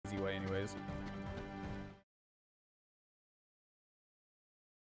anyways.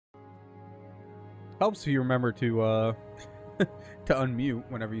 Helps if you remember to to unmute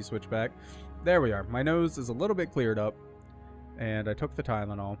whenever you switch back. There we are. My nose is a little bit cleared up, and I took the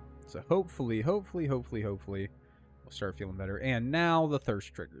Tylenol. So hopefully, we'll start feeling better. And now the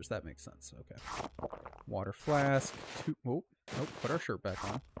thirst triggers. That makes sense. Okay. Water flask. Oh, put our shirt back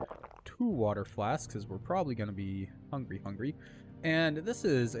on. 2 water flasks, because we're probably going to be hungry. And this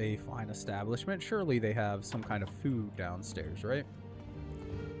is a fine establishment. Surely they have some kind of food downstairs, right?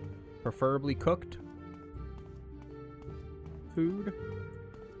 Preferably cooked food.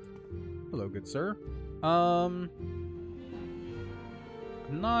 Hello, good sir. I'm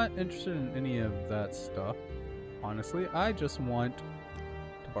not interested in any of that stuff, honestly. I just want to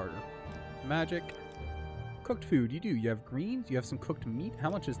barter. Magic. Cooked food. You do. You have greens. You have some cooked meat. How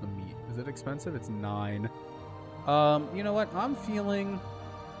much is the meat? Is it expensive? It's 9. You know what? I'm feeling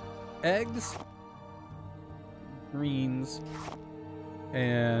eggs, greens,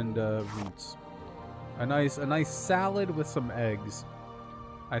 and roots. A nice salad with some eggs,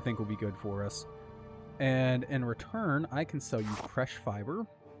 I think, will be good for us. And in return, I can sell you fresh fiber.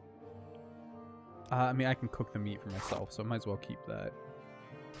 I mean, I can cook the meat for myself, so I might as well keep that.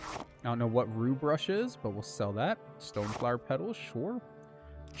 I don't know what rue brush is, but we'll sell that. Stoneflower petals, sure.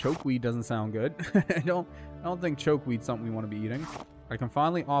 Chokeweed doesn't sound good. I don't think chokeweed's something we want to be eating. I can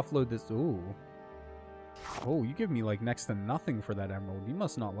finally offload this. Ooh. Oh, you give me like next to nothing for that emerald. You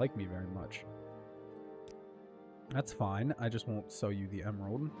must not like me very much. That's fine. I just won't sell you the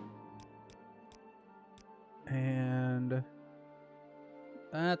emerald. And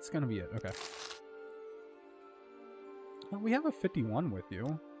that's gonna be it. Okay. Well, we have a 51 with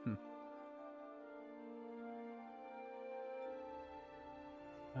you.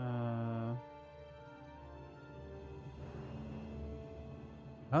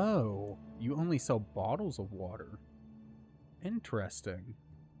 Oh, you only sell bottles of water. Interesting.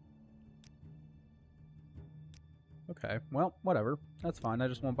 Okay, well, whatever. That's fine. I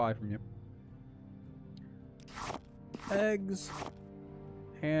just won't buy from you. Eggs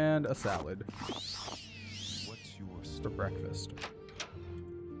and a salad. What's yours for breakfast?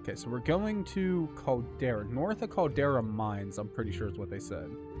 Okay, so we're going to Caldera. North of Caldera Mines, I'm pretty sure is what they said.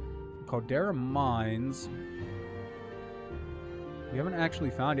 Caldera Mines. We haven't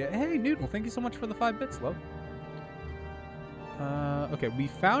actually found it. Hey, Noodle, thank you so much for the 5 bits, love. Okay, we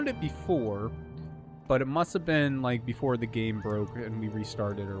found it before, but it must have been, like, before the game broke and we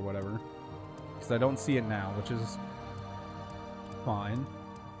restarted or whatever. Because I don't see it now, which is fine.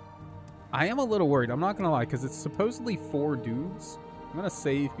 I am a little worried, I'm not going to lie, because it's supposedly 4 dudes. I'm going to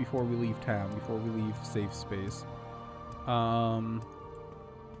save before we leave town, before we leave safe space.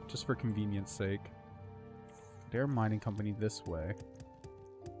 Just for convenience sake. They're mining company this way.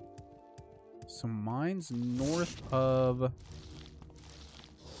 So mines north of...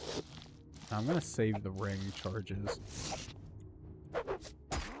 I'm going to save the ring charges.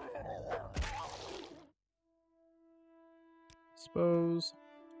 Suppose.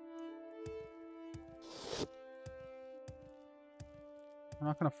 I'm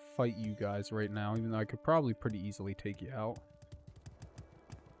not going to fight you guys right now, even though I could probably pretty easily take you out.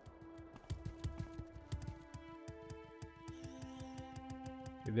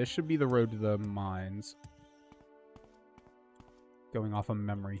 Okay, this should be the road to the mines. Going off of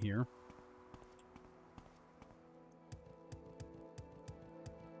memory here.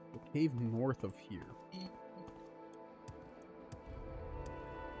 The cave north of here.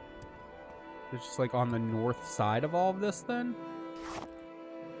 It's just like on the north side of all of this then?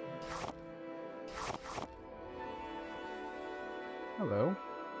 Hello.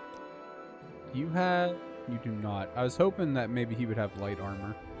 Do you have... You do not. I was hoping that maybe he would have light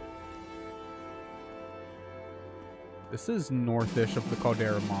armor. This is northish of the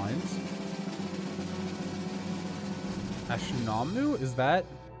Caldera Mines. Ashnamu? Is that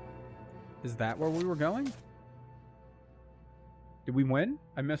where we were going? Did we win?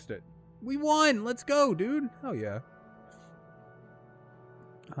 I missed it. We won! Let's go, dude! Oh, yeah.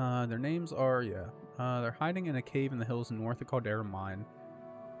 Their names are, yeah. They're hiding in a cave in the hills north of Caldera Mine.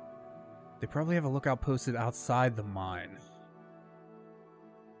 They probably have a lookout posted outside the mine.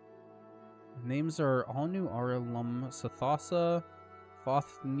 Names are Alnu Aralum, Sathasa,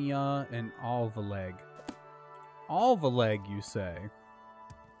 Fothnia, and Alvaleg. Alvaleg, you say?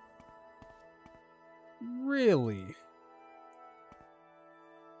 Really?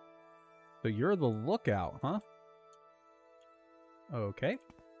 So you're the lookout, huh? Okay.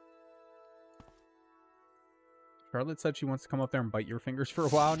 Charlotte said she wants to come up there and bite your fingers for a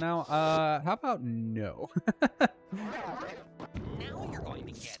while now. How about no? Now you're going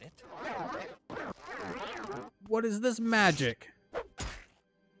to get it. What is this magic? What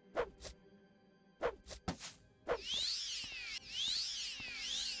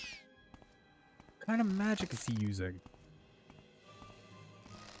kind of magic is he using?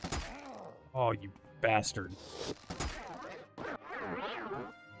 Oh, you bastard.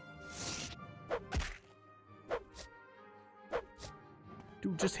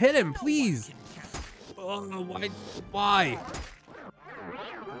 Dude, just hit him, please. Oh, why? Why?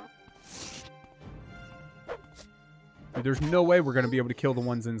 Dude, there's no way we're going to be able to kill the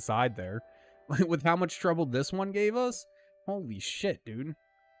ones inside there. Like, with how much trouble this one gave us? Holy shit, dude. Do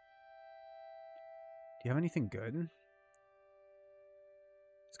you have anything good?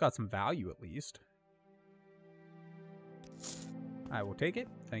 It's got some value, at least. I will take it.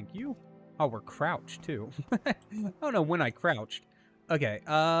 Thank you. Oh, we're crouched, too. I don't know when I crouched. Okay,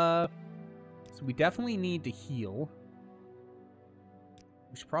 so we definitely need to heal.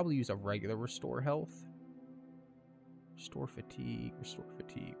 We should probably use a regular restore health. Restore fatigue, restore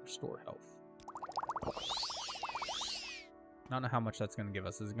health. I don't know how much that's going to give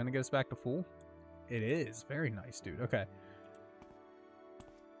us. Is it going to get us back to full? It is. Very nice, dude. Okay.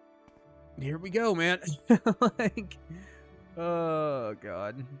 Here we go, man. Like, oh,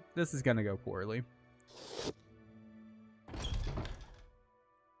 God. This is going to go poorly.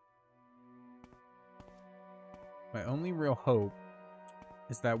 My only real hope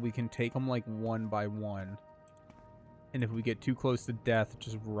is that we can take them, like, one by one. And if we get too close to death,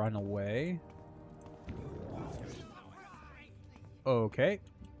 just run away. Okay.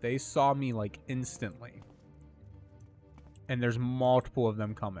 They saw me, like, instantly. And there's multiple of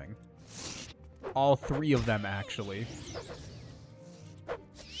them coming. All three of them, actually.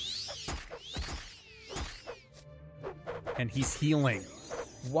 And he's healing.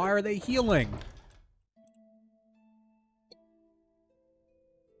 Why are they healing?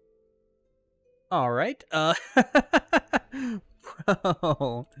 Alright, Bro.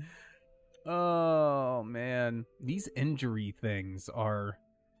 Oh, man. These injury things are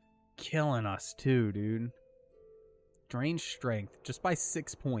killing us, too, dude. Drain strength, just by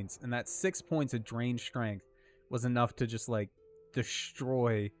 6 points. And that 6 points of drain strength was enough to just, like,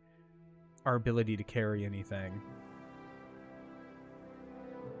 destroy our ability to carry anything.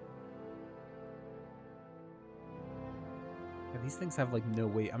 Yeah, these things have, like, no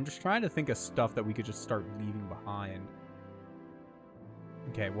weight. I'm just trying to think of stuff that we could just start leaving behind.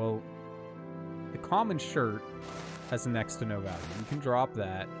 Okay, well, the common shirt has next to no value. You can drop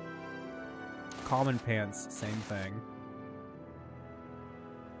that. Common pants, same thing.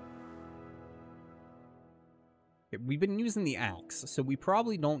 Okay, we've been using the axe, so we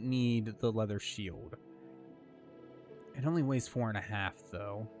probably don't need the leather shield. It only weighs 4.5,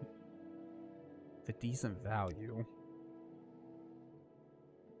 though. The decent value.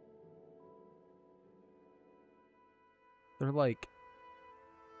 They're like...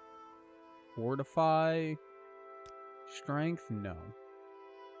 Fortify... Strength? No.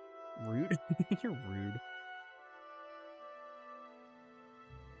 Rude? You're rude.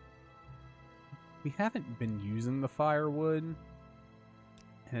 We haven't been using the firewood.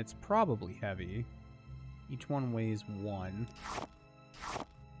 And it's probably heavy. Each one weighs 1.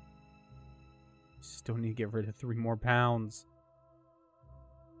 Still need to get rid of 3 more pounds.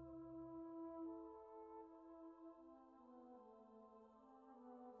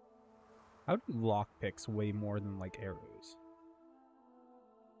 How do lockpicks weigh more than, like, arrows?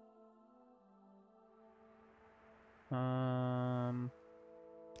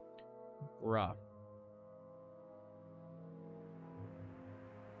 Bruh.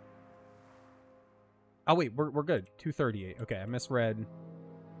 Oh, wait, we're good. 238. Okay, I misread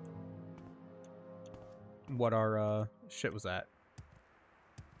what our, shit was at.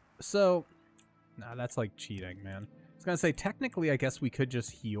 So, nah, that's, like, cheating, man. I was gonna say, technically, I guess we could just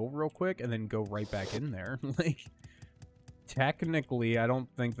heal real quick and then go right back in there. Like, technically, I don't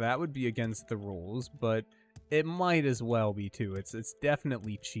think that would be against the rules, but it might as well be, too. It's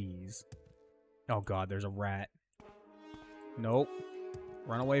definitely cheese. Oh, God, there's a rat. Nope.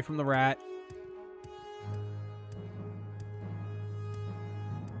 Run away from the rat.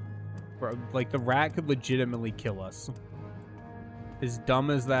 Bro, like, the rat could legitimately kill us. As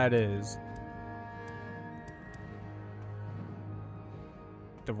dumb as that is.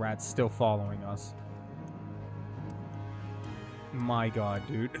 The rat's still following us. My God,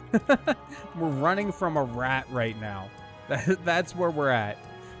 dude. We're running from a rat right now. That's where we're at.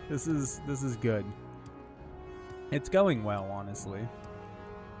 This is good. It's going well, honestly.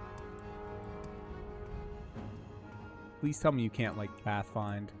 Please tell me you can't, like,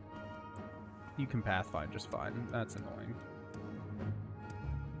 pathfind. You can pathfind just fine. That's annoying.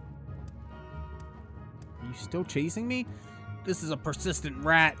 You still chasing me? This is a persistent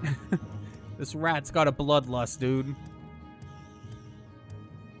rat. This rat's got a bloodlust, dude.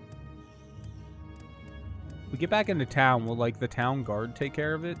 We get back into town, will, like, the town guard take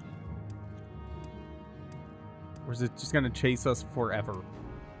care of it? Or is it just gonna chase us forever?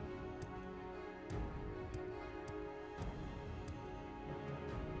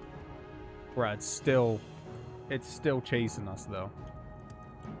 Bruh, it's still chasing us, though.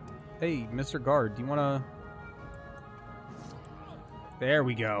 Hey, Mr. Guard, do you wanna... There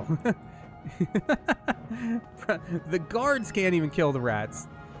we go. The guards can't even kill the rats.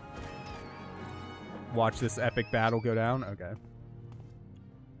 Watch this epic battle go down. Okay.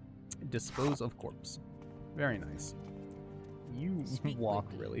 Dispose of corpse. Very nice. You walk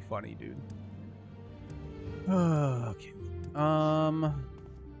really funny, dude. Okay.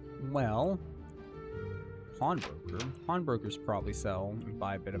 Well, pawnbroker. Pawnbrokers probably sell and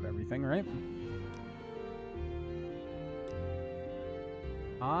buy a bit of everything, right?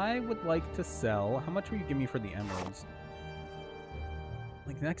 I would like to sell. How much will you give me for the emeralds?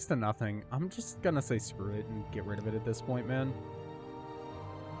 Like, next to nothing. I'm just gonna say screw it and get rid of it at this point, man.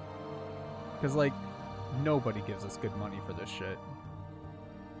 Because, like, nobody gives us good money for this shit.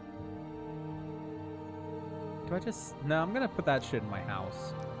 Do I just... No, I'm gonna put that shit in my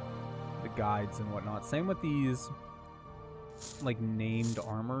house. The guides and whatnot. Same with these, like, named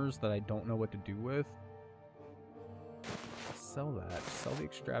armors that I don't know what to do with. Sell that. Sell the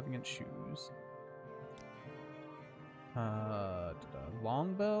extravagant shoes.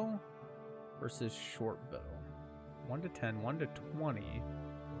 Longbow versus short bow. 1 to 10, 1 to 20.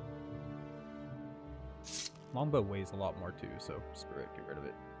 Longbow weighs a lot more too, so screw it, get rid of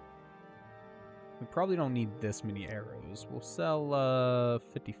it. We probably don't need this many arrows. We'll sell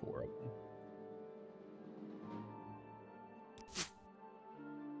 54 of them.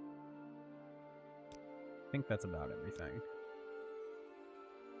 I think that's about everything.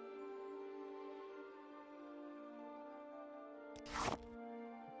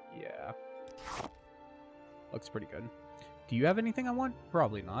 Yeah. Looks pretty good. Do you have anything I want?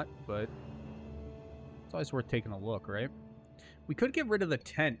 Probably not, but it's always worth taking a look, right? We could get rid of the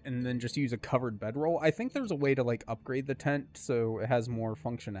tent and then just use a covered bedroll. I think there's a way to, like, upgrade the tent so it has more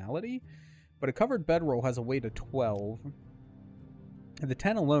functionality, but a covered bedroll has a weight of 12, and the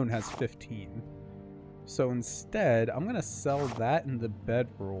tent alone has 15. So instead, I'm going to sell that and the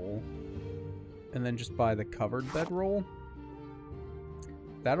bedroll and then just buy the covered bedroll.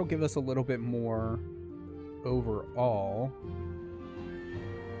 That'll give us a little bit more overall.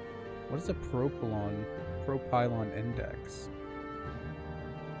 What is a propylon index?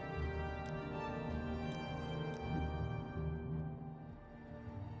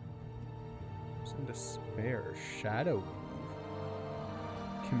 Some despair. Shadow.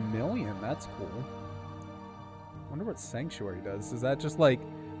 Chameleon. That's cool. Wonder what Sanctuary does. Is that just like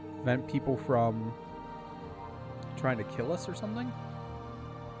prevent people from trying to kill us or something?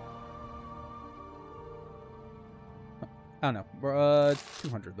 I don't know. We're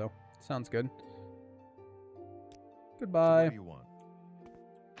 200 though. Sounds good. Goodbye. What do you want?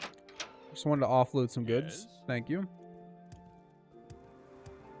 Just wanted to offload some goods. Yes. Thank you.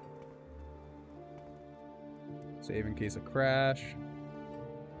 Save in case of crash.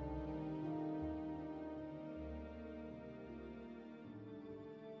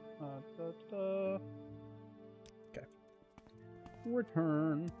 Okay.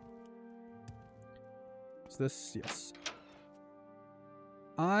 Return. Is this? Yes.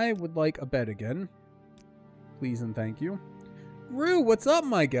 I would like a bed again. Please and thank you. Rue, what's up,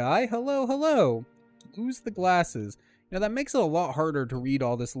 my guy? Hello, hello. Lose the glasses. You know, that makes it a lot harder to read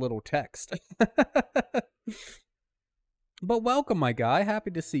all this little text. But welcome, my guy. Happy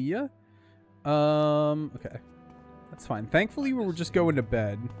to see you. Okay. That's fine. Thankfully, we were just going to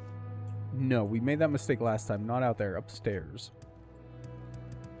bed. No, we made that mistake last time. Not out there. Upstairs.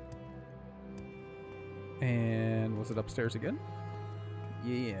 And was it upstairs again?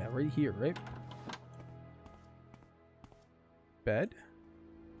 Yeah, right here, right? Bed?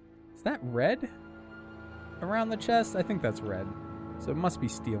 Is that red? Around the chest? I think that's red. So it must be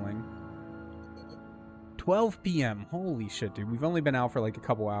stealing. 12 p.m. Holy shit, dude. We've only been out for like a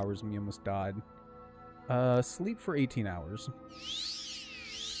couple hours and we almost died. Sleep for 18 hours.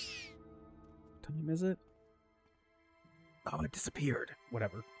 What time is it? Oh, it disappeared.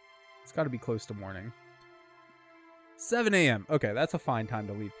 Whatever. It's got to be close to morning. 7 a.m. Okay, that's a fine time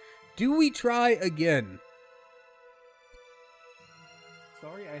to leave. Do we try again?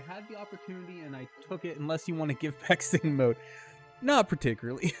 Sorry, I had the opportunity and I took it unless you want to give back sing mode. Not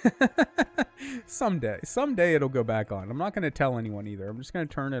particularly. Someday. Someday it'll go back on. I'm not going to tell anyone either. I'm just going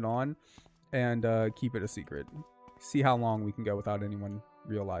to turn it on and keep it a secret. See how long we can go without anyone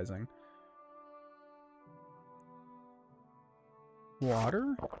realizing.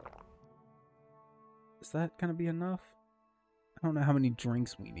 Water? Is that gonna be enough? I don't know how many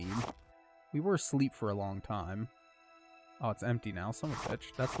drinks we need. We were asleep for a long time. Oh, it's empty now. Son of a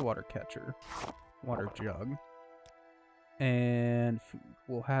bitch. That's the water catcher. Water jug. And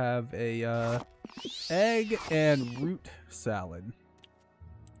we'll have a egg and root salad.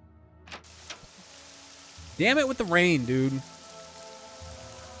 Damn it with the rain, dude.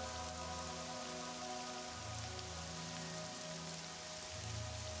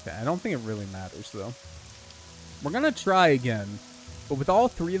 Okay, I don't think it really matters, though. We're gonna try again. But with all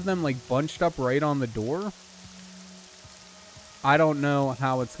three of them, like, bunched up right on the door, I don't know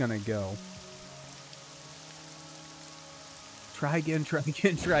how it's gonna go. Try again, try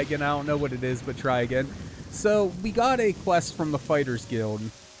again, try again. I don't know what it is, but try again. So, we got a quest from the Fighters Guild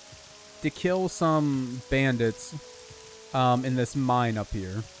to kill some bandits in this mine up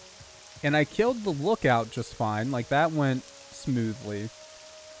here. And I killed the lookout just fine. Like, that went smoothly.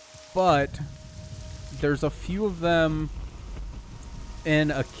 But there's a few of them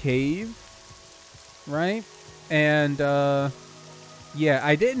in a cave, right? And, yeah,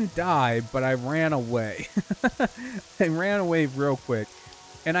 I didn't die, but I ran away. I ran away real quick.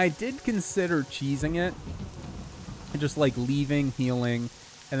 And I did consider cheesing it. Just, like, leaving, healing,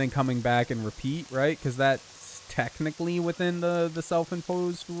 and then coming back and repeat, right? Because that's technically within the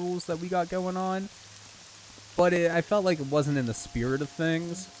self-imposed rules that we got going on. But I felt like it wasn't in the spirit of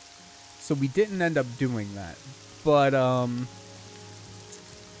things. So we didn't end up doing that. But, I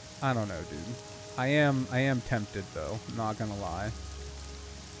don't know, dude. I am tempted, though. I'm not gonna lie.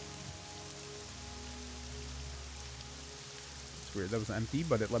 It's weird. That was empty,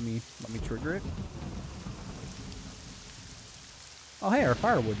 but it let me trigger it. Oh, hey, our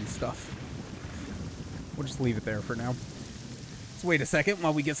firewood and stuff. We'll just leave it there for now. Let's wait a second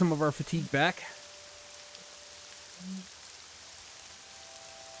while we get some of our fatigue back.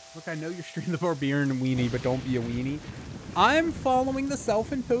 Look, I know you're streaming the Barbarian and Weenie, but don't be a weenie. I'm following the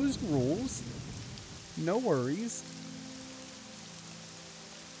self-imposed rules. No worries.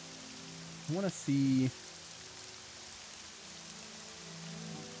 I want to see...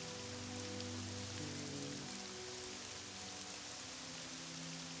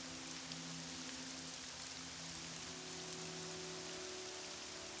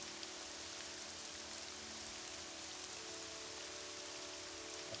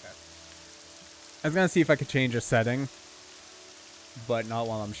 I was going to see if I could change a setting, but not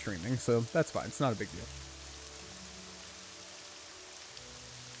while I'm streaming, so that's fine. It's not a big deal.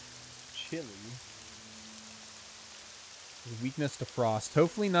 Chili. Weakness to frost.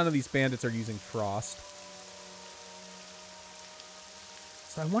 Hopefully none of these bandits are using frost.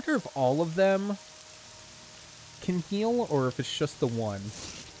 So I wonder if all of them can heal, or if it's just the one.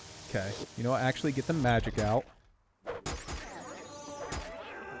 Okay. You know what? Actually get the magic out.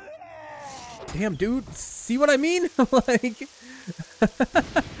 Damn, dude. See what I mean? Like,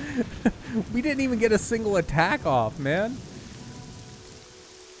 we didn't even get a single attack off, man.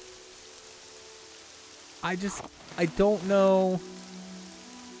 I don't know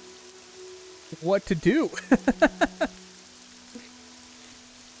what to do.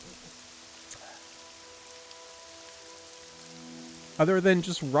 Other than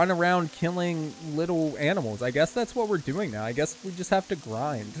just run around killing little animals. I guess that's what we're doing now. I guess we just have to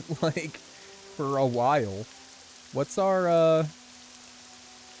grind, like, for a while. What's our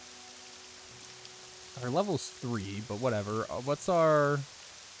level's 3, but whatever. What's our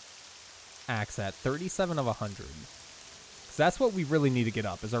axe at? 37 of 100. Because that's what we really need to get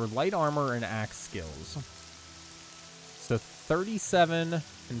up, is our light armor and axe skills. So 37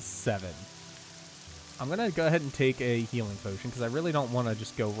 and 7. I'm going to go ahead and take a healing potion, because I really don't want to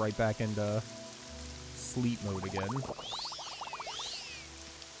just go right back into sleep mode again.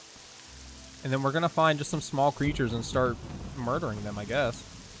 And then we're going to find just some small creatures and start murdering them, I guess.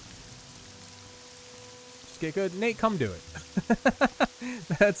 Just get good. Nate, come do it.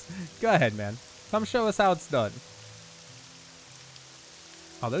 Go ahead, man. Come show us how it's done.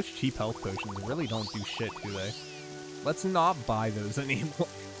 Oh, those cheap health potions really don't do shit, do they? Let's not buy those anymore.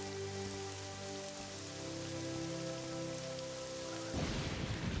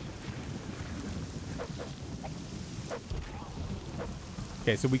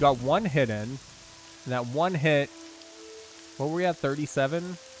 Okay, so we got one hit in. And that one hit, what were we at,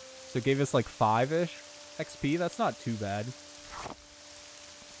 37? So it gave us like 5-ish XP. That's not too bad.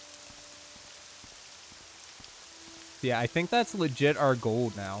 Yeah, I think that's legit our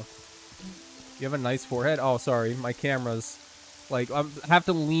gold now. You have a nice forehead. Oh, sorry. My camera's Like, I have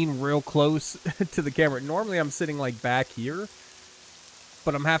to lean real close to the camera. Normally, I'm sitting, like, back here.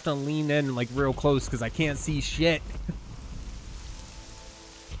 But I'm having to lean in, like, real close because I can't see shit. If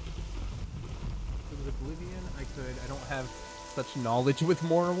it was Oblivion, I don't have such knowledge with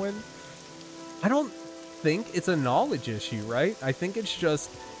Morrowind. I don't think it's a knowledge issue, right? I think it's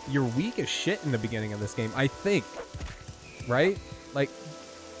just you're weak as shit in the beginning of this game. I think. Right? Like,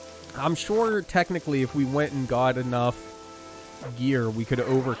 I'm sure technically if we went and got enough gear, we could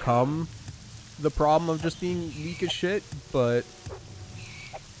overcome the problem of just being weak as shit, but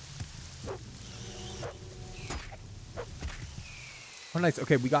oh nice.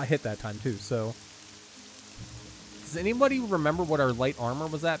 Okay, we got hit that time too. So does anybody remember what our light armor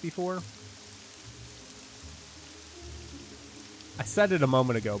was at before? I said it a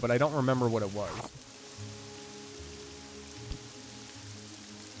moment ago, but I don't remember what it was.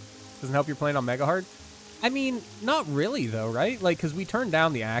 Doesn't help you're playing on Mega Hard? I mean, not really, though, right? Like, because we turned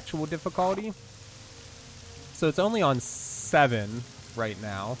down the actual difficulty. So it's only on 7 right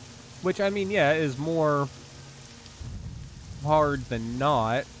now. Which, I mean, yeah, is more hard than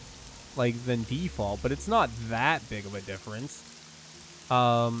not. Like, than default. But it's not that big of a difference.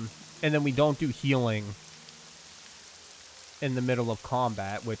 And then we don't do healing in the middle of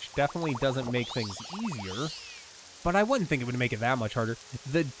combat, which definitely doesn't make things easier. But I wouldn't think it would make it that much harder.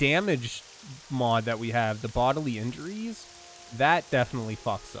 The damage mod that we have, the bodily injuries, that definitely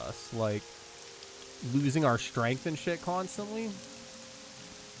fucks us. Like, losing our strength and shit constantly,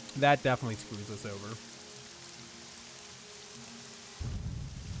 that definitely screws us over.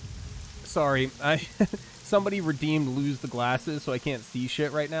 Sorry, somebody redeemed lose the glasses, so I can't see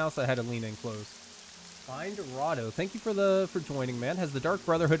shit right now, so I had to lean in close. Find Rado. Thank you for joining, man. Has the Dark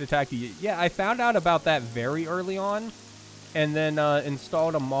Brotherhood attacked you? Yeah, I found out about that very early on, and then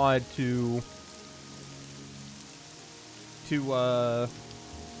installed a mod to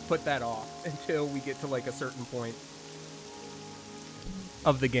put that off until we get to like a certain point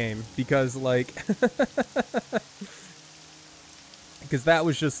of the game, because like because that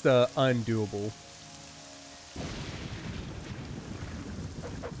was just undoable.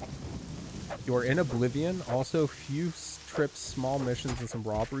 You're in Oblivion. Also, few trips, small missions, and some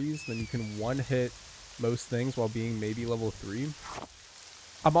robberies. Then you can one-hit most things while being maybe level 3.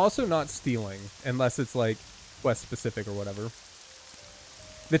 I'm also not stealing, unless it's, like, quest-specific or whatever.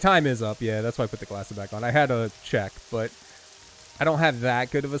 The time is up, yeah. That's why I put the glasses back on. I had a check, but I don't have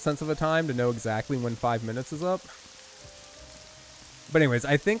that good of a sense of a time to know exactly when 5 minutes is up. But anyways,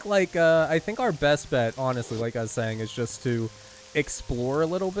 I think, like, I think our best bet, honestly, like I was saying, is just to explore a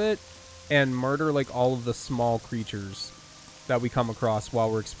little bit and murder, like, all of the small creatures that we come across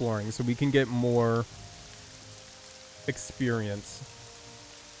while we're exploring, so we can get more experience.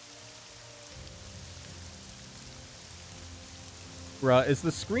 Bruh, is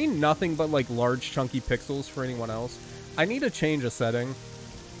the screen nothing but, like, large chunky pixels for anyone else? I need to change a setting.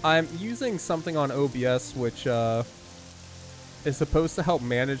 I'm using something on OBS which, is supposed to help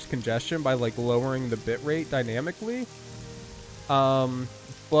manage congestion by, like, lowering the bitrate dynamically.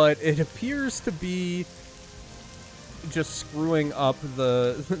 But it appears to be just screwing up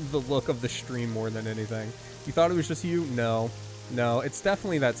the the look of the stream more than anything. You thought it was just you? No. No, it's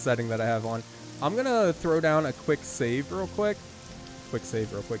definitely that setting that I have on. I'm gonna throw down a quick save real quick.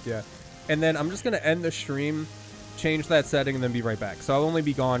 Yeah. And then I'm just gonna end the stream, change that setting, and then be right back. So I'll only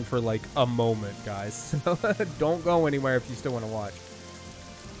be gone for like a moment, guys. So don't go anywhere if you still want to watch.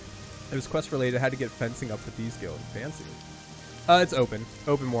 It was quest related. I had to get fencing up with these guild. Fancy. It's open.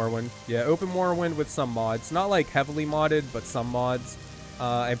 Open Morrowind. Yeah, open Morrowind with some mods. Not, like, heavily modded, but some mods.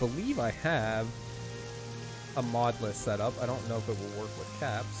 I believe I have a mod list set up. I don't know if it will work with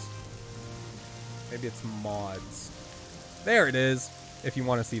caps. Maybe it's mods. There it is, if you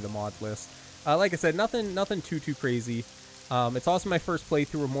want to see the mod list. Like I said, nothing too crazy. It's also my first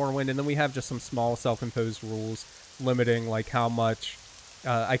playthrough of Morrowind, and then we have just some small self-imposed rules limiting, like, how much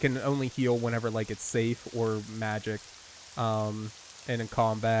I can only heal whenever, like, it's safe or magic. And in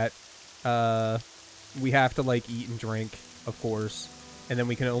combat, we have to, like, eat and drink, of course, and then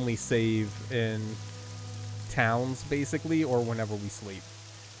we can only save in towns, basically, or whenever we sleep.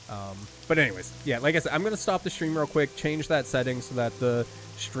 But anyways, yeah, like I said, I'm gonna stop the stream real quick, change that setting so that the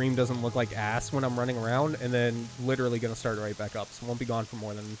stream doesn't look like ass when I'm running around, and then literally gonna start it right back up, so I won't be gone for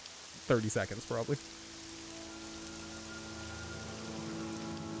more than 30 seconds, probably.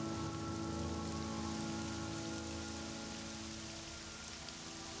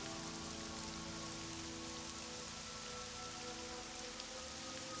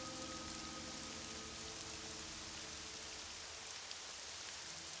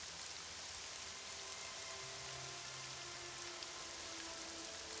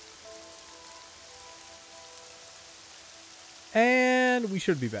 And we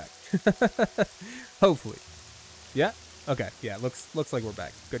should be back. Hopefully. Yeah? Okay. Yeah, looks like we're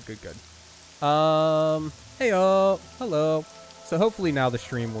back. Good, good, good. Hey y'all. Hello. So hopefully now the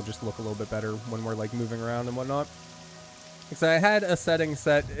stream will just look a little bit better when we're like moving around and whatnot. Because I had a setting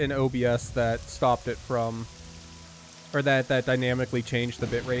set in OBS that stopped it from, or that dynamically changed the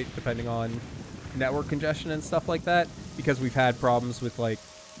bitrate depending on network congestion and stuff like that. Because we've had problems with like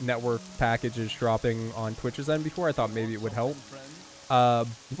network packages dropping on Twitch's end before. I thought maybe it would help.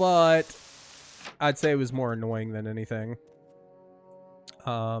 But I'd say it was more annoying than anything.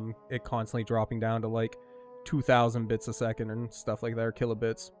 It constantly dropping down to like 2,000 bits a second and stuff like that, or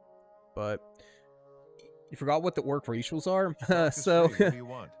kilobits. But you forgot what the orc racials are? So, what do you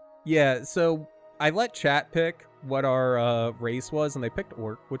want? yeah, so I let chat pick what our race was, and they picked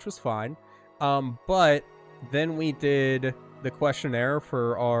orc, which was fine. But then we did the questionnaire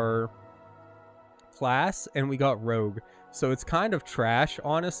for our class, and we got rogue. So it's kind of trash,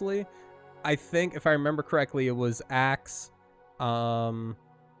 honestly. I think, if I remember correctly, it was axe, maybe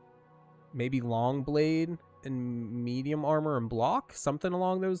long blade, and medium armor and block, something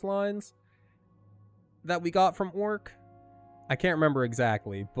along those lines, that we got from orc. I can't remember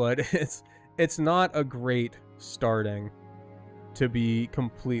exactly, but it's not a great starting, to be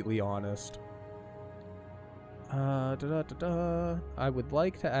completely honest. I would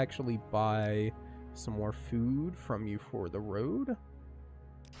like to actually buy some more food from you for the road.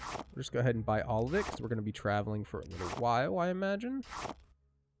 We'll just go ahead and buy all of it, because we're going to be traveling for a little while, I imagine.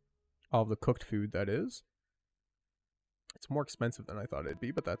 All of the cooked food, that is. It's more expensive than I thought it'd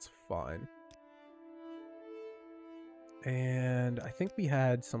be, but that's fine. And I think we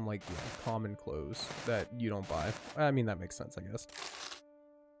had some, like, common clothes that you don't buy. I mean, that makes sense, I guess.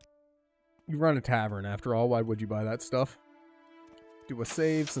 You run a tavern, after all. Why would you buy that stuff? Do a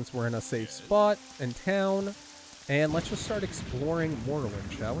save, since we're in a safe spot in town. And let's just start exploring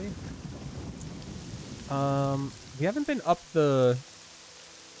Morrowind, shall we? We haven't been up the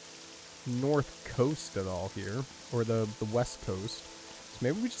north coast at all here. Or the west coast. So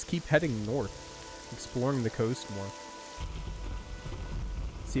maybe we just keep heading north. Exploring the coast more.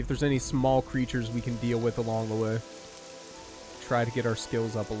 See if there's any small creatures we can deal with along the way. Try to get our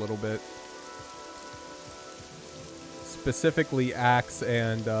skills up a little bit. Specifically axe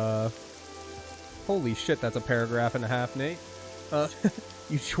and, holy shit, that's a paragraph and a half, Nate.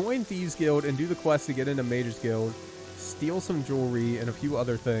 You join Thieves Guild and do the quest to get into Mages Guild. Steal some jewelry and a few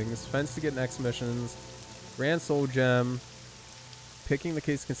other things. Fence to get next missions. Grand Soul Gem. Picking the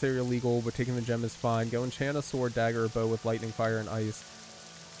case is considered illegal, but taking the gem is fine. Go enchant a sword, dagger, or bow with lightning, fire, and ice.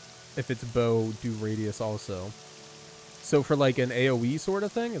 If it's bow, do radius also. So for like an AoE sort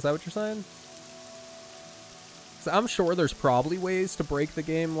of thing? Is that what you're saying? So I'm sure there's probably ways to break the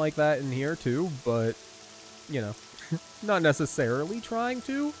game like that in here too, but, you know, not necessarily trying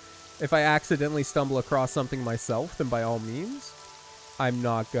to. If I accidentally stumble across something myself, then by all means, I'm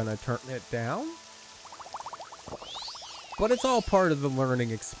not gonna turn it down. But it's all part of the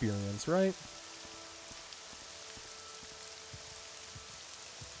learning experience, right?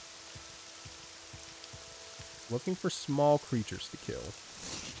 Looking for small creatures to kill.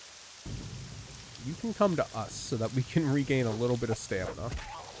 You can come to us so that we can regain a little bit of stamina.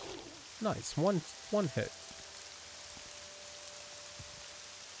 Nice. One hit.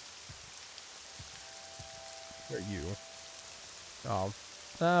 Where are you? Oh.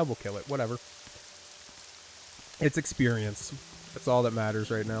 We'll kill it. Whatever. It's experience. That's all that matters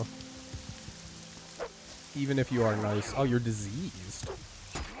right now. Even if you are nice. Oh, you're diseased.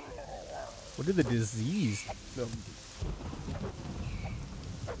 What did the disease...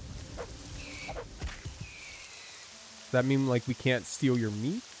 Does that mean, like, we can't steal your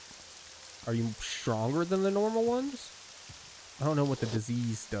meat? Are you stronger than the normal ones? I don't know what the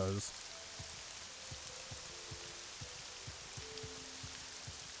disease does.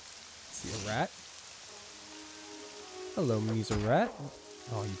 See a rat? Hello, Meezer rat.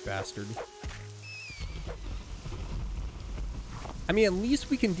 Oh, you bastard. I mean, at least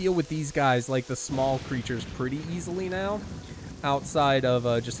we can deal with these guys, like the small creatures, pretty easily now. Outside of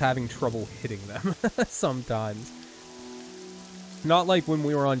just having trouble hitting them sometimes. Not like when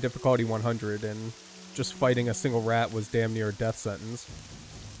we were on difficulty 100 and just fighting a single rat was damn near a death sentence.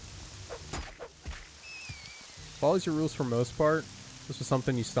 Follows your rules for most part. This was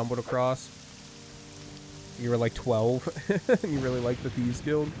something you stumbled across. You were like 12 and you really liked the Thieves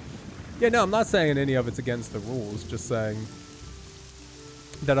Guild. Yeah, no, I'm not saying any of it's against the rules. Just saying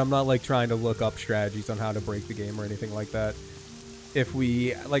that I'm not like trying to look up strategies on how to break the game or anything like that. If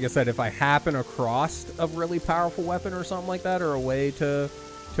we, like I said, if I happen across a really powerful weapon or something like that, or a way to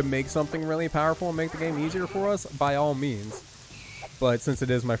make something really powerful and make the game easier for us, by all means. But since it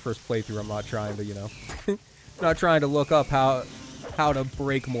is my first playthrough, I'm not trying to, you know, not trying to look up how to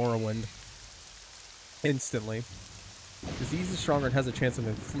break Morrowind instantly. Disease is stronger and has a chance of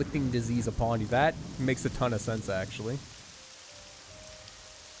inflicting disease upon you. That makes a ton of sense, actually.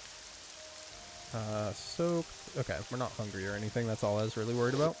 So, okay, we're not hungry or anything. That's all I was really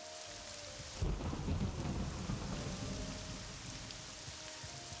worried about.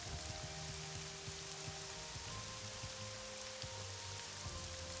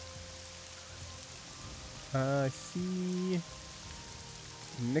 I see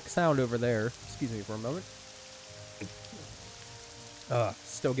Nick sound over there. Excuse me for a moment.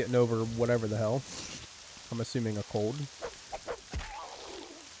 Still getting over whatever the hell. I'm assuming a cold.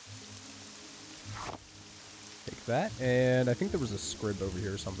 Take that, and I think there was a scrib over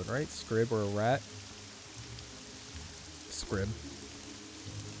here or something, right? Scrib or a rat? Scrib.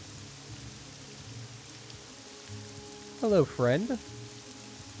 Hello, friend.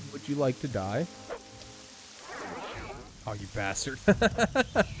 Would you like to die? Oh, you bastard. I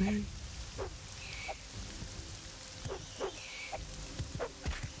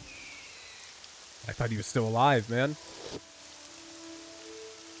thought he was still alive, man.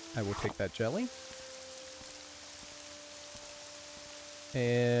 I will take that jelly.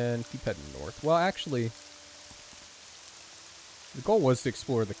 And keep heading north. Well, actually, the goal was to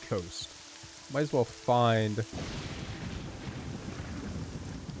explore the coast. Might as well find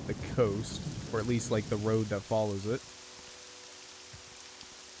the coast, or at least, like, the road that follows it.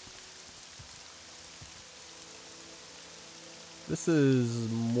 This is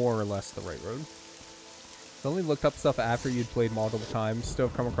more or less the right road. I only looked up stuff after you'd played multiple times. Still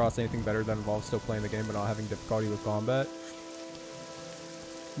have come across anything better that involves still playing the game but not having difficulty with combat?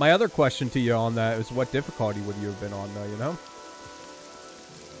 My other question to you on that is, what difficulty would you have been on, though, you know?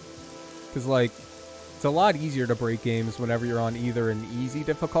 Because, like, it's a lot easier to break games whenever you're on either an easy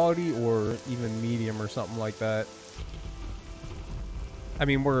difficulty or even medium or something like that. I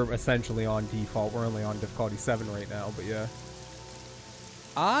mean, we're essentially on default. We're only on difficulty 7 right now, but yeah.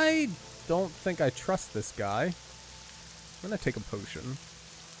 I don't think I trust this guy. I'm gonna take a potion.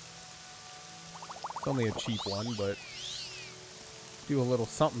 It's only a cheap one, but do a little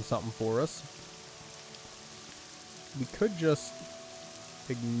something something for us. We could just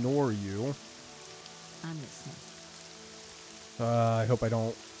ignore you. I'm listening. I hope I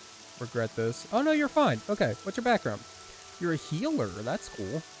don't regret this. Oh no, you're fine. Okay, what's your background? You're a healer. That's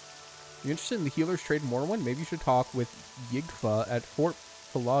cool. You interested in the healer's trade in Morrowind? Maybe you should talk with Yigfa at Fort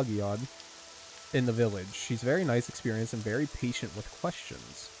Pelagion in the village. She's very nice, experienced, and very patient with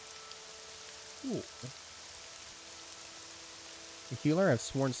questions. Cool. The healer has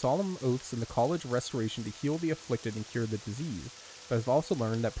sworn solemn oaths in the College of Restoration to heal the afflicted and cure the disease, but has also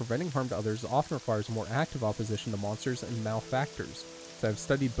learned that preventing harm to others often requires more active opposition to monsters and malefactors. So I've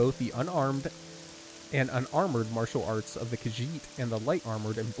studied both the unarmed and unarmored martial arts of the Khajiit and the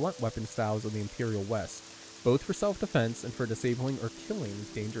light-armored and blunt weapon styles of the Imperial West, both for self-defense and for disabling or killing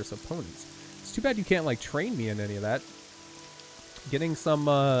dangerous opponents. It's too bad you can't, like, train me in any of that. Getting some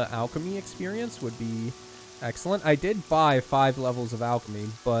alchemy experience would be excellent. I did buy 5 levels of alchemy,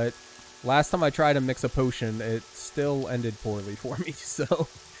 but last time I tried to mix a potion, it still ended poorly for me, so...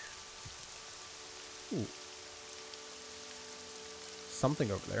 Ooh.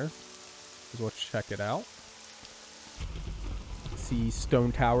 Something over there. So we'll check it out. See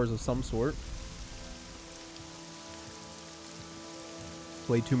stone towers of some sort.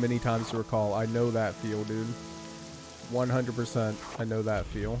 Played too many times to recall. I know that feel, dude. 100%. I know that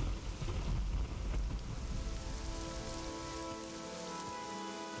feel.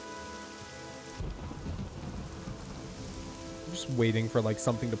 I'm just waiting for, like,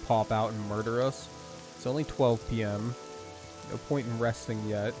 something to pop out and murder us. It's only 12 p.m. No point in resting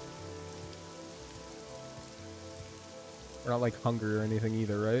yet. We're not, like, hungry or anything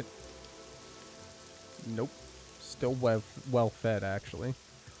either, right? Nope. Still well fed, actually.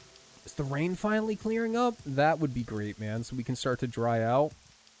 Is the rain finally clearing up? That would be great, man. So we can start to dry out.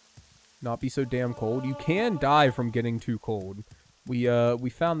 Not be so damn cold. You can die from getting too cold. We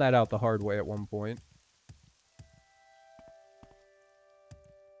found that out the hard way at one point.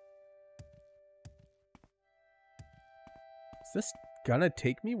 Is this gonna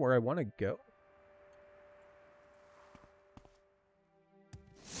take me where I want to go?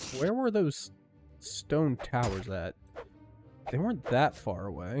 Where were those stone towers at? They weren't that far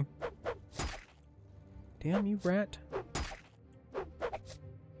away. Damn you, rat.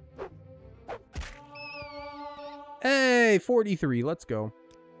 Hey, 43. Let's go.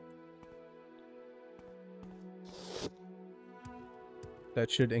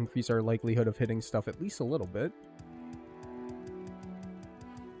 That should increase our likelihood of hitting stuff at least a little bit.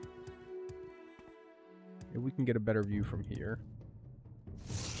 can get a better view from here.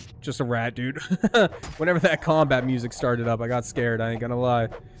 Just a rat, dude. Whenever that combat music started up, I got scared, I ain't gonna lie.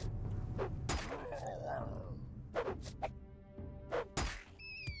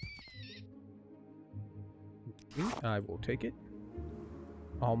 I will take it.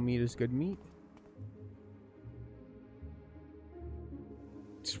 All meat is good meat.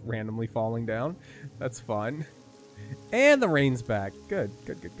 Just randomly falling down. That's fun. And the rain's back. Good,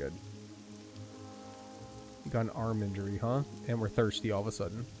 good, good, good. You got an arm injury, huh? And we're thirsty all of a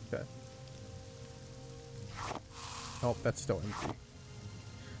sudden. Okay. Oh, that's still empty.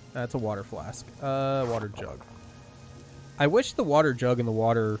 That's a water flask. Water jug. I wish the water jug and the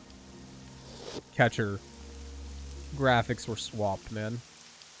water catcher graphics were swapped, man.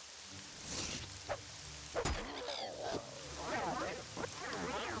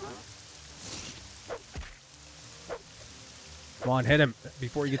 Come on, hit him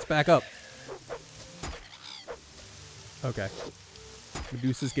before he gets back up. Okay.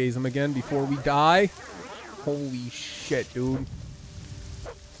 Medusa's gaze him again before we die. Holy shit, dude.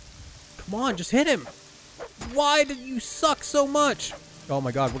 Come on, just hit him. Why did you suck so much? Oh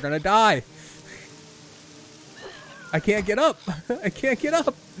my god, we're gonna die. I can't get up. I can't get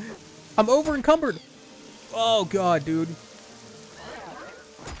up. I'm over encumbered. Oh god, dude.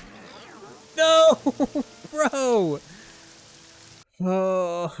 No, bro.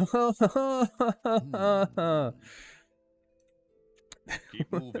 Oh.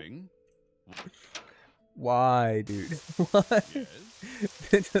 Keep moving. Why, dude? What?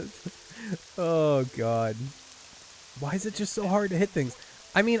 Yes. Oh god. Why is it just so hard to hit things?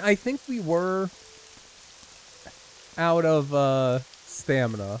 I mean, I think we were out of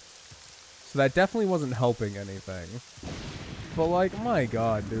stamina, so that definitely wasn't helping anything. But like, my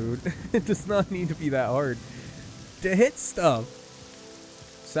god, dude. It does not need to be that hard to hit stuff.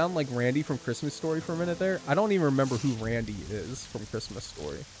 Sound like Randy from Christmas Story for a minute there? I don't even remember who Randy is from Christmas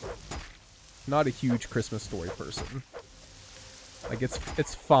Story. Not a huge Christmas Story person. Like,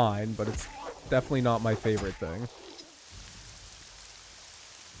 it's fine, but it's definitely not my favorite thing.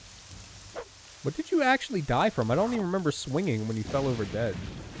 What did you actually die from? I don't even remember swinging when you fell over dead.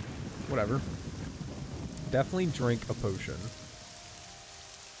 Whatever. Definitely drink a potion.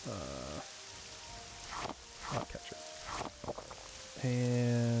 Not catcher.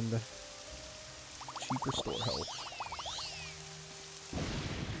 And cheaper store health.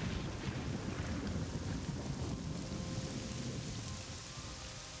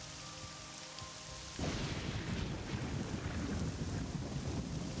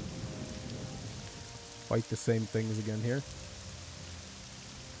 Fight the same things again here.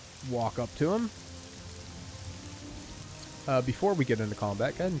 Walk up to him. Before we get into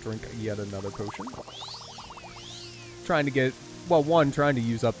combat, go ahead and drink yet another potion. Trying to get, well, one, trying to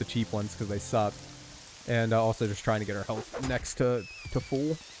use up the cheap ones because they suck. And also just trying to get our health next to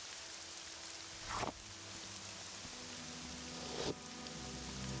full.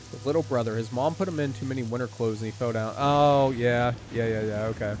 The little brother, his mom put him in too many winter clothes and he fell down. Oh, yeah.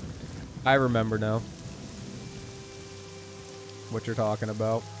 Yeah, okay. I remember now what you're talking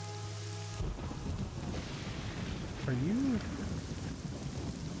about. Are you...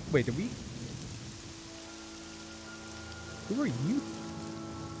 Wait, did we... Who are you?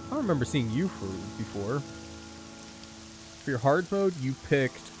 I don't remember seeing you before. For your hard mode, you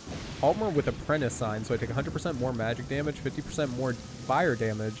picked Armor with Apprentice sign, so I take 100% more magic damage, 50% more fire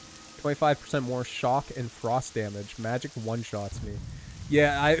damage, 25% more shock and frost damage. Magic one-shots me.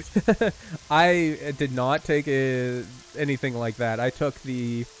 Yeah, I did not take anything like that. I took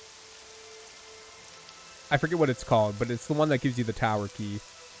the... I forget what it's called, but it's the one that gives you the tower key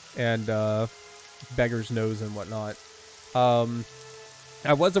and Beggar's Nose and whatnot.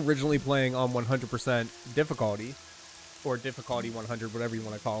 I was originally playing on 100% difficulty, or difficulty 100, whatever you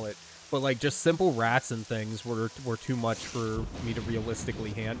want to call it. But like just simple rats and things were too much for me to realistically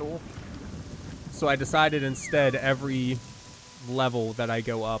handle. So I decided instead every level that I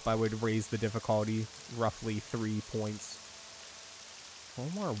go up, I would raise the difficulty roughly 3 points.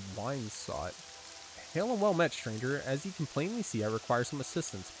 Omar Wine sought. Hail and well met, stranger. As you can plainly see, I require some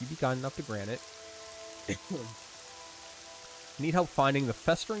assistance. If you be kind enough to grant it. Need help finding the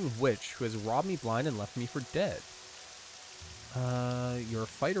festering witch who has robbed me blind and left me for dead. You're a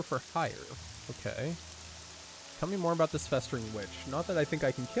fighter for hire. Okay. Tell me more about this festering witch. Not that I think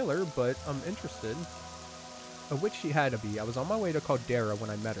I can kill her, but I'm interested. A witch she had to be. I was on my way to Caldera when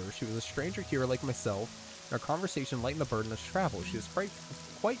I met her. She was a stranger here like myself, and our conversation lightened the burden of travel. She was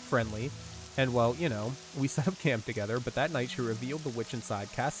quite friendly, and well, you know, we set up camp together, but that night she revealed the witch inside,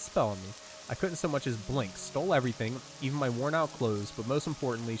 cast a spell on me. I couldn't so much as blink, stole everything, even my worn out clothes, but most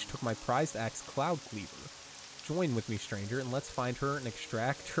importantly, she took my prized axe, Cloud Cleaver. Join with me, stranger, and let's find her and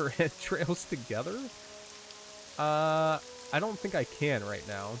extract her entrails together? I don't think I can right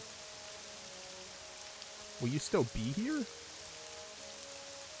now. Will you still be here?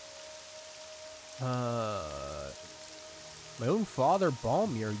 My own father,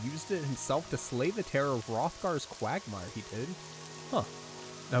 Balmir, used it himself to slay the terror of Hrothgar's quagmire, he did. Huh.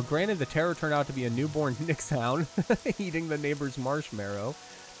 Now, granted, the terror turned out to be a newborn Nixhound eating the neighbor's marshmallow,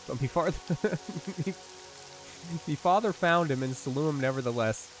 but my father found him and slew him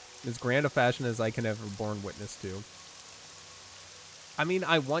nevertheless, in as grand a fashion as I can ever borne witness to. I mean,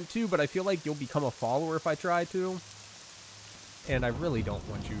 I want to, but I feel like you'll become a follower if I try to. And I really don't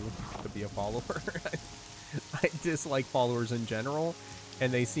want you to be a follower. I dislike followers in general,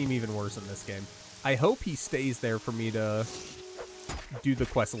 and they seem even worse in this game. I hope he stays there for me to do the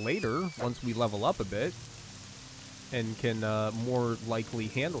quest later, once we level up a bit, and can more likely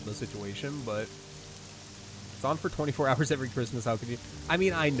handle the situation, but it's on for 24 hours every Christmas. How could you? I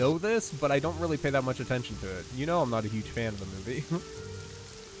mean, I know this, but I don't really pay that much attention to it. You know I'm not a huge fan of the movie.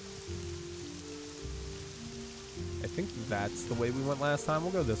 I think that's the way we went last time.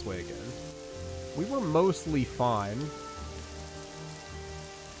 We'll go this way again. We were mostly fine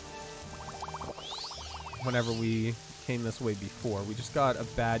whenever we came this way before. We just got a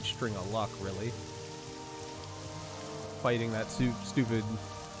bad string of luck, really. Fighting that stupid...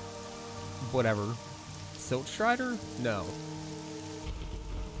 whatever. Silt Strider? No.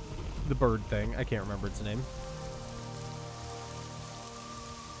 The bird thing. I can't remember its name.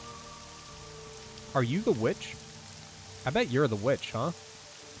 Are you the witch? I bet you're the witch, huh?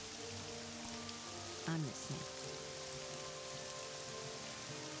 I'm listening.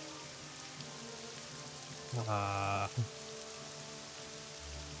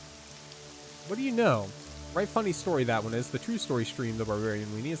 What do you know? Right funny story that one is. The true story stream, the Barbarian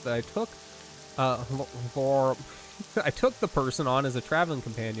Weenie, is that I took I took the person on as a traveling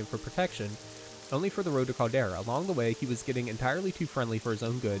companion for protection, only for the road to Caldera. Along the way, he was getting entirely too friendly for his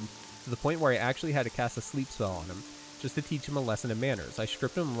own good, to the point where I actually had to cast a sleep spell on him, just to teach him a lesson in manners. I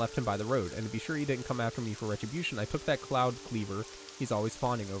stripped him and left him by the road, and to be sure he didn't come after me for retribution, I took that cloud cleaver he's always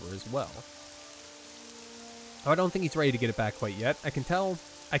fawning over as well. Oh, I don't think he's ready to get it back quite yet. I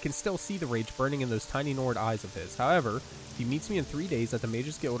can still see the rage burning in those tiny Nord eyes of his. However, if he meets me in 3 days at the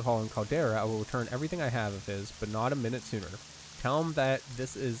Mage's Guild Hall in Caldera, I will return everything I have of his, but not a minute sooner. Tell him that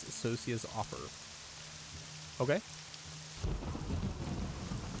this is Sosia's offer. Okay.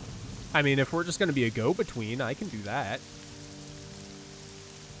 I mean, if we're just going to be a go-between, I can do that.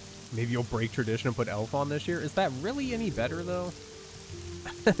 Maybe you'll break tradition and put Elf on this year. Is that really any better, though?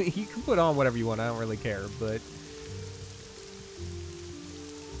 You can put on whatever you want. I don't really care, but...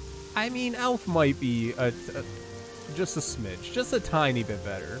 I mean, Elf might be just a smidge. Just a tiny bit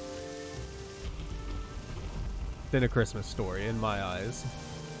better than A Christmas Story, in my eyes.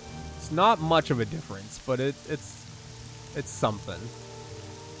 It's not much of a difference, but it's something.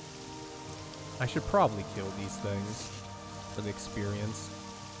 I should probably kill these things for the experience.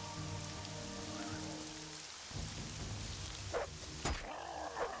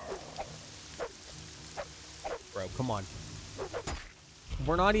 Bro, come on.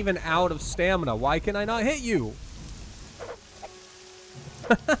 We're not even out of stamina. Why can I not hit you?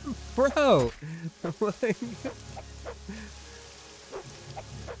 Bro! Like...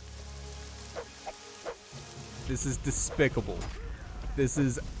 This is despicable. This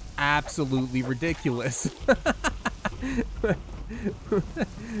is absolutely ridiculous.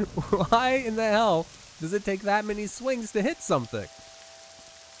 Why in the hell does it take that many swings to hit something?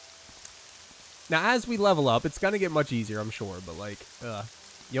 Now, as we level up, it's gonna get much easier, I'm sure, but, like,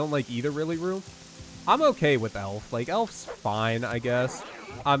 you don't like either, really, Rue? I'm okay with Elf. Like, Elf's fine, I guess.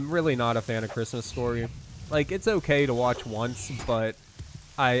 I'm really not a fan of Christmas Story. Like, it's okay to watch once, but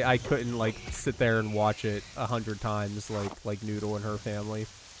I couldn't, like, sit there and watch it 100 times like Noodle and her family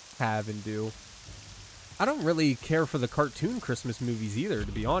have and do. I don't really care for the cartoon Christmas movies either,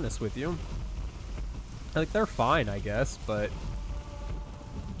 to be honest with you. Like, they're fine, I guess, but...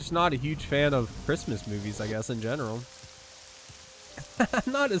 just not a huge fan of Christmas movies, I guess, in general.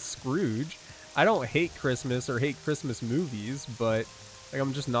 I'm not a Scrooge. I don't hate Christmas or hate Christmas movies, but like,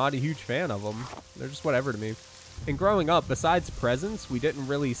 I'm just not a huge fan of them. They're just whatever to me. And growing up, besides presents, we didn't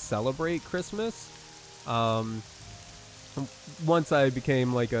really celebrate Christmas. Once I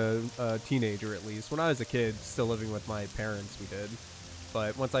became like a teenager, at least. When I was a kid, still living with my parents, we did.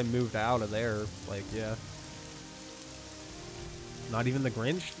 But once I moved out of there, like, yeah. Not even the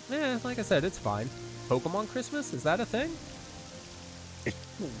Grinch? Eh, like I said, it's fine. Pokemon Christmas? Is that a thing? I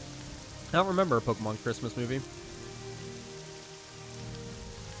don't remember a Pokemon Christmas movie.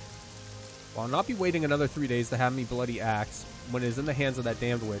 Well, I'll not be waiting another 3 days to have me bloody axe when it is in the hands of that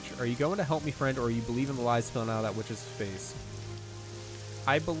damned witch. Are you going to help me, friend, or you believe in the lies spilling out of that witch's face?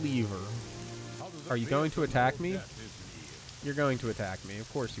 I believe her. Are you going to attack me? You're going to attack me.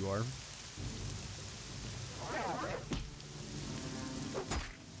 Of course you are.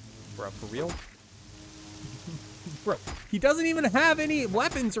 Bro, for real? Bro, he doesn't even have any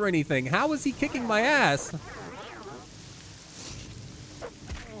weapons or anything. How is he kicking my ass?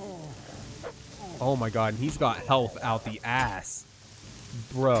 Oh my god, and he's got health out the ass.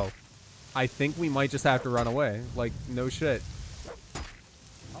 Bro, I think we might just have to run away. Like, no shit.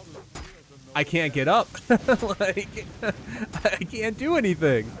 I can't get up. Like, I can't do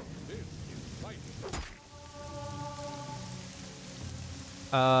anything.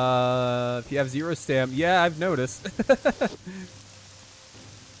 If you have 0 stam, yeah, I've noticed.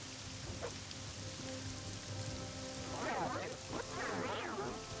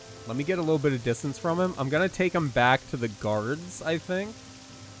 Let me get a little bit of distance from him. I'm gonna take him back to the guards, I think,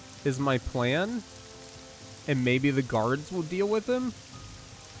 is my plan. And maybe the guards will deal with him.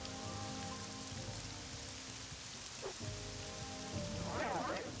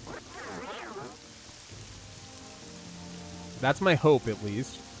 That's my hope, at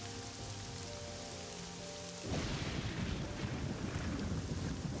least.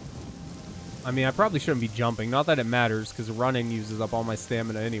 I mean, I probably shouldn't be jumping. Not that it matters, because running uses up all my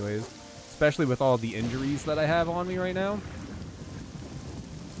stamina anyways. Especially with all the injuries that I have on me right now.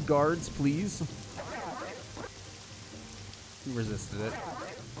 Guards, please. Who resisted it?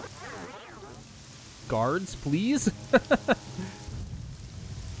 Guards, please?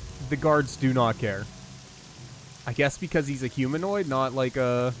 The guards do not care. I guess because he's a humanoid, not like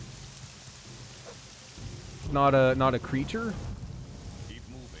a... Not a creature?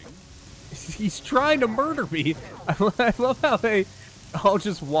 He's trying to murder me. I love how they all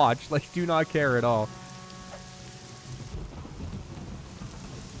just watch, like, do not care at all.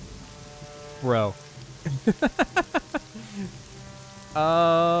 Bro.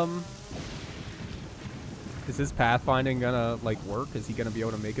 Is his pathfinding gonna, like, work? Is he gonna be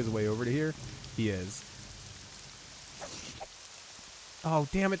able to make his way over to here? He is. Oh,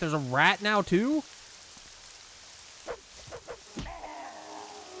 damn it, there's a rat now, too?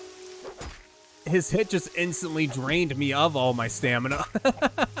 His hit just instantly drained me of all my stamina.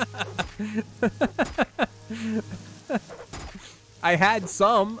 I had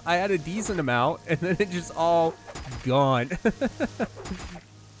some. I had a decent amount, and then it just all gone.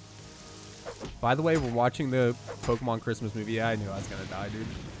 By the way, we're watching the Pokemon Christmas movie. Yeah, I knew I was gonna die, dude.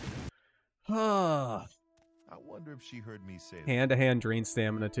 I wonder if she heard me say that. Hand-to-hand drain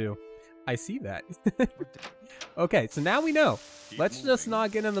stamina, too. I see that. Okay, so now we know. Let's just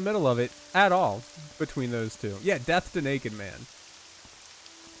not get in the middle of it at all between those two. Yeah, death to Naked Man.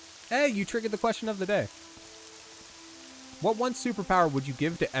 Hey, you triggered the question of the day. What one superpower would you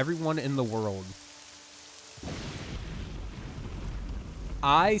give to everyone in the world?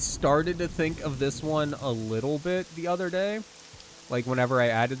 I started to think of this one a little bit the other day. Like, whenever I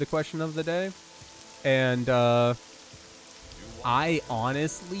added the question of the day. And, I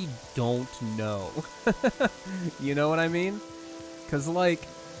honestly don't know. You know what I mean? Because, like,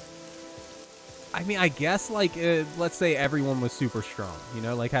 I mean, I guess, like, let's say everyone was super strong, you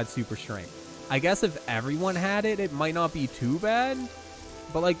know, like, had super strength. I guess if everyone had it, it might not be too bad.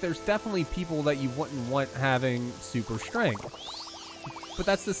 But, like, there's definitely people that you wouldn't want having super strength. But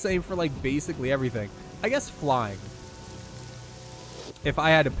that's the same for, like, basically everything. I guess flying. If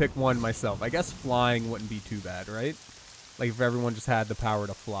I had to pick one myself, I guess flying wouldn't be too bad, right? Like, if everyone just had the power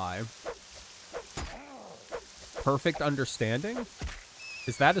to fly. Perfect understanding?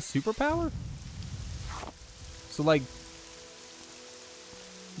 Is that a superpower? So, like,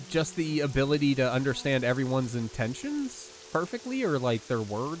 just the ability to understand everyone's intentions perfectly? Or, like, their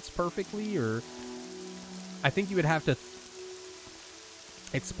words perfectly? Or... I think you would have to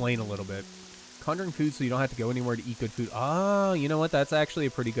explain a little bit. Conjuring food so you don't have to go anywhere to eat good food. Oh, you know what? That's actually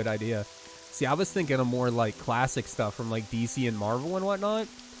a pretty good idea. See, I was thinking of more, like, classic stuff from, like, DC and Marvel and whatnot.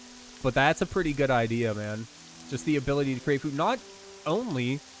 But that's a pretty good idea, man. Just the ability to create food. Not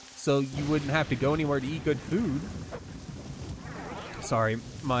only so you wouldn't have to go anywhere to eat good food. Sorry,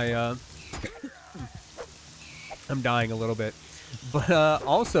 my, I'm dying a little bit. But,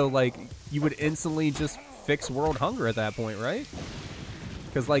 also, like, you would instantly just fix world hunger at that point, right?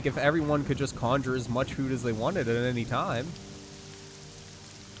 Because, like, if everyone could just conjure as much food as they wanted at any time,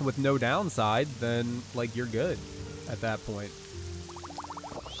 with no downside, then, like, you're good at that point.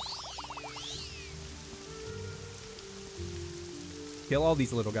 Kill all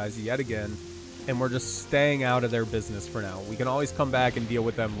these little guys yet again. and we're just staying out of their business for now. We can always come back and deal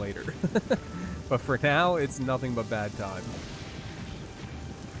with them later. But for now, it's nothing but bad time.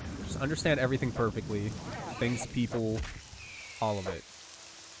 Just understand everything perfectly. Things, people, all of it.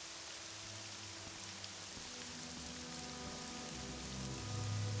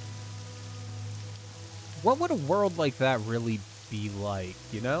 What would a world like that really be like,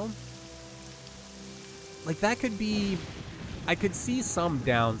 you know? Like, that could be... I could see some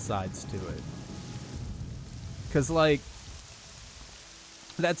downsides to it. Because, like,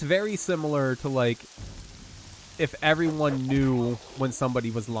 that's very similar to, like, if everyone knew when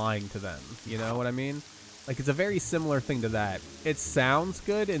somebody was lying to them. You know what I mean? Like, it's a very similar thing to that. It sounds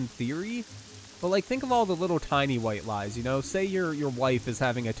good in theory, but, like, think of all the little tiny white lies, you know? Say your wife is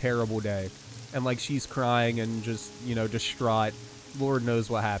having a terrible day, and, like, she's crying and just, you know, distraught. Lord knows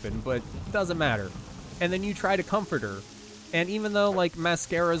what happened, but it doesn't matter. And then you try to comfort her. And even though, like,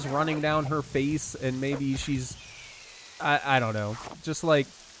 mascara's running down her face and maybe she's, I don't know, just, like,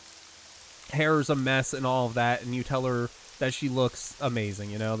 hair's a mess and all of that, and you tell her that she looks amazing,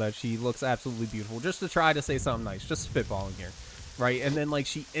 you know, that she looks absolutely beautiful, just to try to say something nice, just spitballing here, right? And then, like,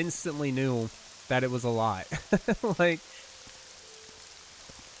 she instantly knew that it was a lie. Like,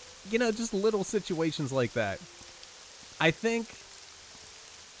 you know, just little situations like that. I think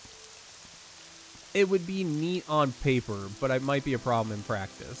it would be neat on paper, but it might be a problem in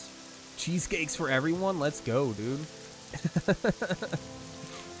practice. Cheesecakes for everyone? Let's go, dude.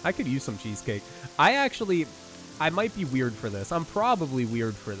 I could use some cheesecake. I might be weird for this. I'm probably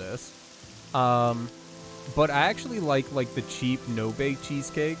weird for this. But I actually like the cheap no-bake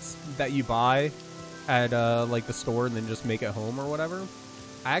cheesecakes that you buy at, like, the store and then just make at home or whatever.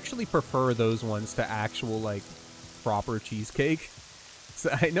 I actually prefer those ones to actual, like, proper cheesecake. So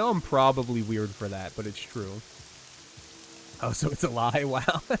I know I'm probably weird for that, but it's true. Oh, so it's a lie?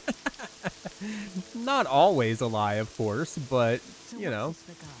 Wow. Not always a lie, of course, but, you know.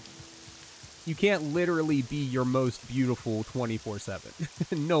 You can't literally be your most beautiful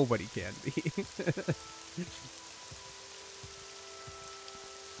 24/7. Nobody can be.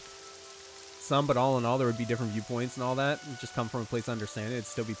 Some, but all in all, there would be different viewpoints and all that. It just come from a place of understanding. It'd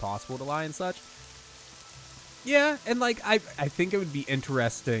still be possible to lie and such. Yeah, and, like, I think it would be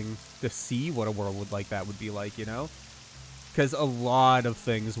interesting to see what a world like that would be like, you know? Because a lot of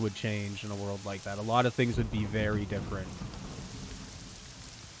things would change in a world like that. A lot of things would be very different.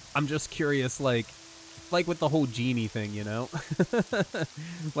 I'm just curious, like with the whole genie thing, you know?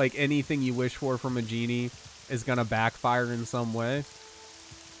 Like, anything you wish for from a genie is gonna backfire in some way.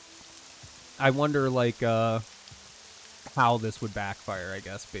 I wonder, like, how this would backfire, I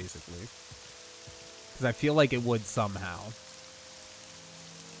guess, basically. Because I feel like it would somehow.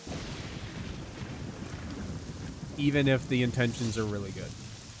 Even if the intentions are really good.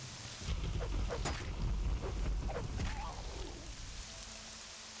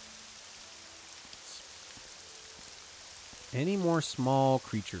 Any more small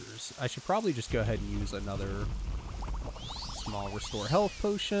creatures? I should probably just go ahead and use another small restore health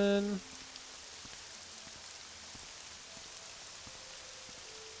potion.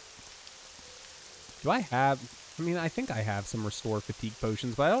 Do I have... I mean, I think I have some restore fatigue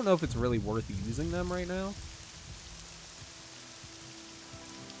potions, but I don't know if it's really worth using them right now.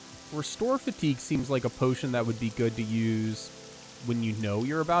 Restore fatigue seems like a potion that would be good to use when you know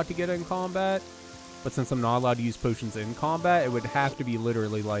you're about to get in combat. But since I'm not allowed to use potions in combat, it would have to be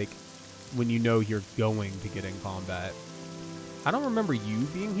literally like when you know you're going to get in combat. I don't remember you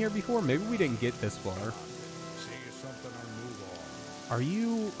being here before. Maybe we didn't get this far. Are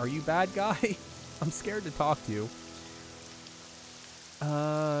you bad guy? I'm scared to talk to you.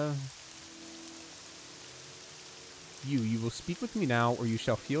 You will speak with me now, or you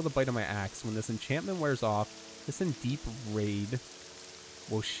shall feel the bite of my axe. When this enchantment wears off, this in deep raid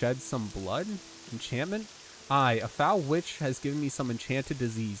will shed some blood. Enchantment? Aye, a foul witch has given me some enchanted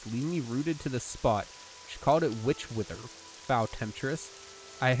disease, leaving me rooted to this spot. She called it Witch Wither. Foul temptress.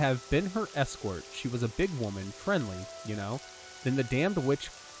 I have been her escort. She was a big woman, friendly, you know. Then the damned witch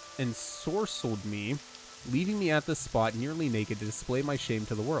ensorcelled me, leaving me at this spot nearly naked to display my shame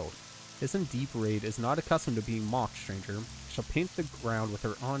to the world. This in deep raid is not accustomed to being mocked, stranger. Shall paint the ground with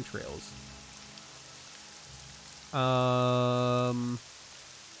her entrails.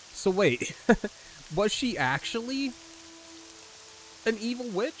 So wait, was she actually an evil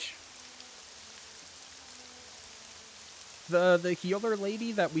witch? The healer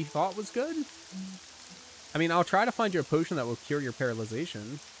lady that we thought was good? I mean, I'll try to find you a potion that will cure your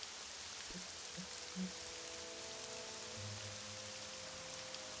paralyzation.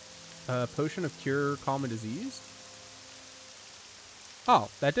 Potion of cure common disease? Oh,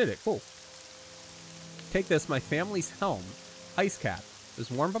 that did it. Cool. Take this, my family's helm, Ice Cap. It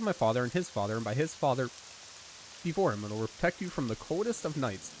was worn by my father and by his father before him, and will protect you from the coldest of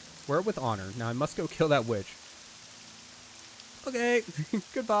nights. Wear it with honor. Now I must go kill that witch. Okay,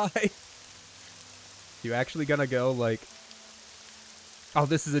 goodbye. You actually gonna go, like... Oh,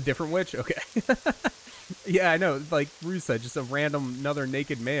 this is a different witch? Okay. Yeah, I know. Like Ruse said, just a random, another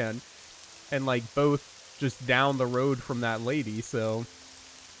naked man. And, like, both just down the road from that lady, so...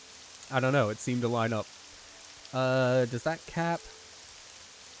 I don't know. It seemed to line up. Does that cap...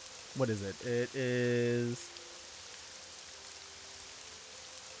 What is it? It is...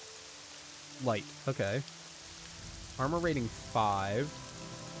 Light. Okay. Armor rating 5.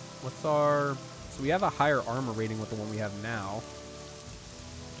 What's our... So we have a higher armor rating with the one we have now.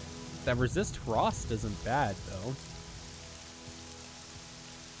 That resist frost isn't bad, though.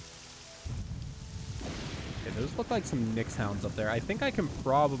 Okay, those look like some Nyx hounds up there. I think I can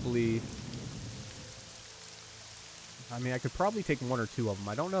probably... I mean, I could probably take one or two of them.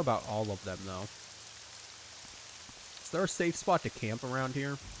 I don't know about all of them, though. Is there a safe spot to camp around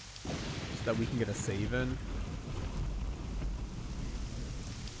here? So that we can get a save in?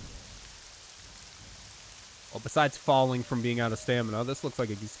 Well, besides falling from being out of stamina, this looks like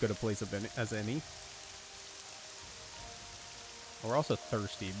as good a place as any. We're also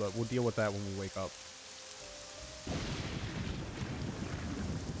thirsty, but we'll deal with that when we wake up.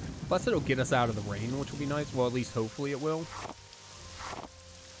 Plus, it'll get us out of the rain, which will be nice. Well, at least hopefully it will.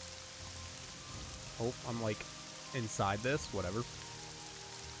 Oh, I'm like inside this. Whatever.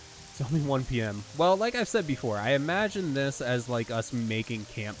 It's only 1 p.m. Well, like I've said before, I imagine this as like us making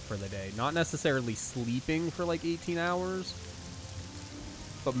camp for the day. Not necessarily sleeping for like 18 hours,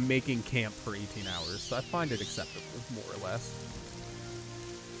 but making camp for 18 hours. So I find it acceptable, more or less.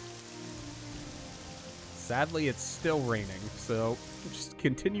 Sadly, it's still raining, so just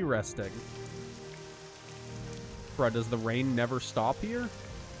continue resting. Bruh, does the rain never stop here?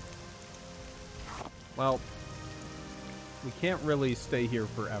 Well... We can't really stay here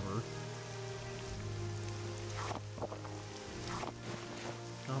forever.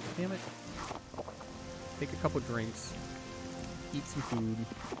 Oh, damn it. Take a couple drinks. Eat some food.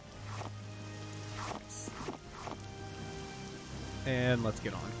 And let's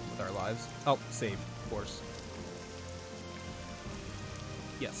get on with our lives. Oh, save, of course.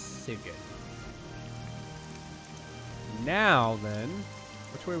 Yes, save good. Now, then...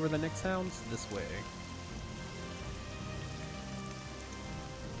 Which way were the Nyx hounds? This way.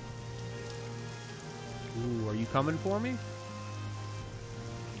 Ooh, are you coming for me?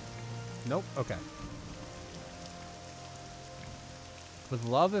 Nope, okay. Would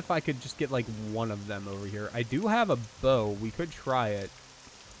love if I could just get, like, one of them over here. I do have a bow. We could try it.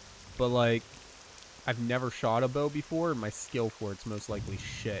 But, like, I've never shot a bow before, and my skill for it's most likely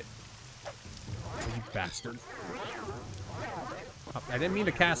shit. Oh, you bastard. Oh, I didn't mean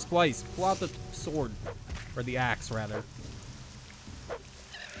to cast twice. Pull out the sword. Or the axe, rather.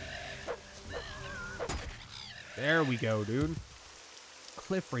 There we go, dude.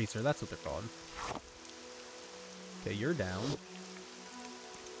 Cliff Racer, that's what they're called. Okay, you're down.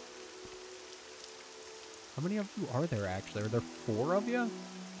 How many of you are there, actually? Are there 4 of you?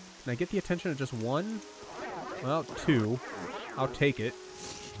 Can I get the attention of just 1? Well, 2. I'll take it.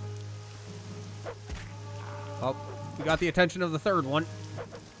 Oh, we got the attention of the 3rd one.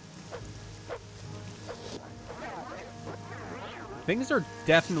 Things are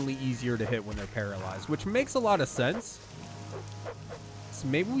definitely easier to hit when they're paralyzed, which makes a lot of sense. So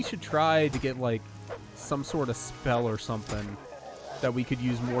maybe we should try to get, like, some sort of spell or something that we could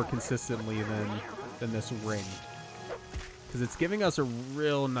use more consistently than this ring. Because it's giving us a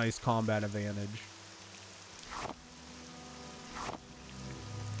real nice combat advantage.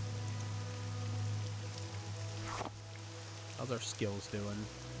 How's our skills doing?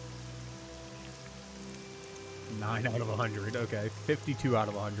 9 out of 100. Okay, 52 out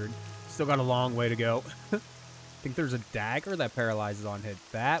of 100. Still got a long way to go. I think there's a dagger that paralyzes on hit.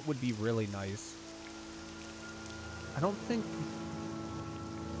 That would be really nice. I don't think...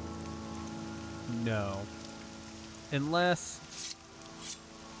 No. Unless...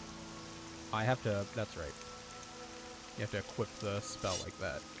 I have to... That's right. You have to equip the spell like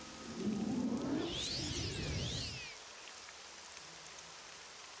that.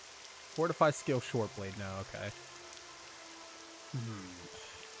 Fortify skill short blade now, okay.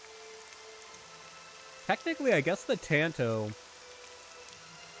 Technically, I guess the Tanto,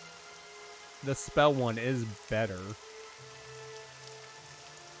 the spell one is better.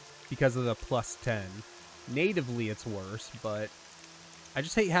 Because of the plus 10. Natively, it's worse, but I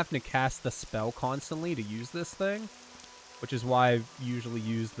just hate having to cast the spell constantly to use this thing. which is why I've usually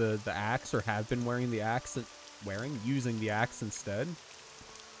used the axe, or have been wearing the axe, using the axe instead.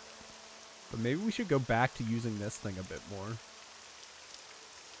 But maybe we should go back to using this thing a bit more.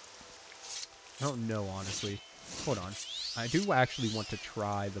 I don't know, honestly. Hold on. I do actually want to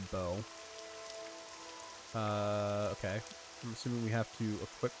try the bow. Okay. I'm assuming we have to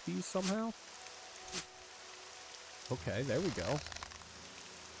equip these somehow. Okay, there we go.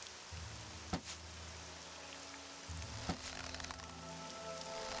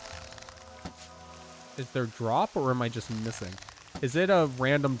 Is there drop, or am I just missing? Is it a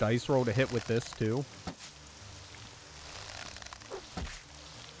random dice roll to hit with this, too?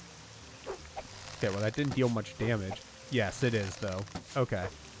 Okay, well, that didn't deal much damage. Yes, it is, though. Okay.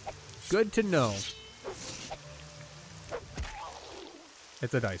 Good to know.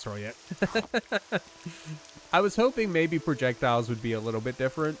 It's a dice roll yet. I was hoping maybe projectiles would be a little bit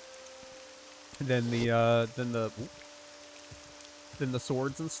different than the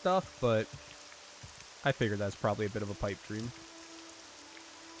swords and stuff, but I figured that's probably a bit of a pipe dream.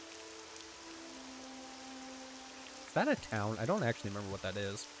 Is that a town? I don't actually remember what that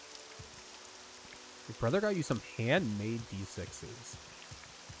is. Your brother got you some handmade D6s.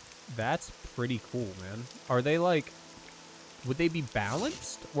 That's pretty cool, man. Are they like... Would they be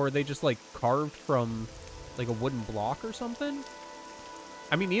balanced? Or are they just like carved from like a wooden block or something?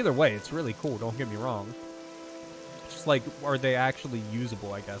 I mean, either way, it's really cool. Don't get me wrong. Just like, are they actually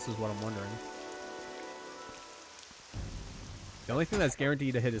usable, I guess, is what I'm wondering. The only thing that's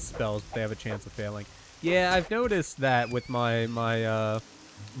guaranteed to hit is spells, but they have a chance of failing. Yeah, I've noticed that with my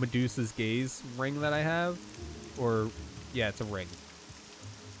Medusa's Gaze ring that I have. Or, yeah, it's a ring.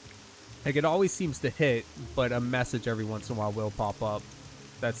 Like, it always seems to hit, but a message every once in a while will pop up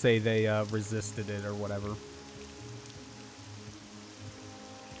that say they resisted it or whatever.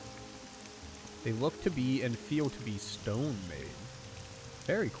 They look to be and feel to be stone made.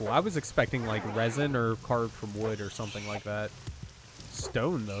 Very cool. I was expecting, like, resin or carved from wood or something like that.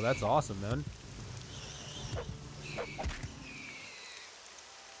 Stone, though. That's awesome, man.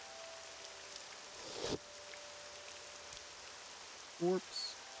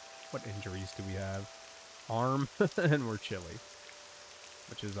 Whoops. What injuries do we have? Arm, and we're chilly.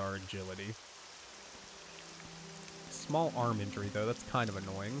 Which is our agility. Small arm injury, though. That's kind of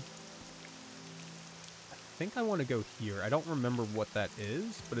annoying. I think I want to go here. I don't remember what that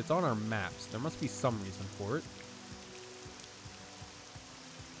is, but it's on our maps. There must be some reason for it.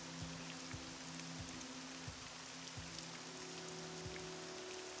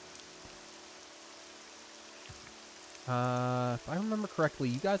 If I remember correctly,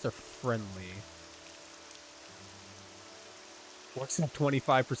 you guys are friendly. Works up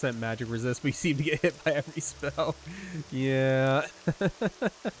 25% magic resist, but you seem to get hit by every spell. Yeah.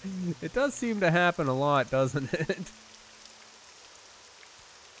 It does seem to happen a lot, doesn't it?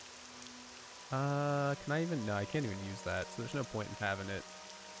 Can I even... No, I can't even use that, so there's no point in having it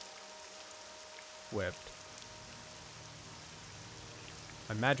whipped.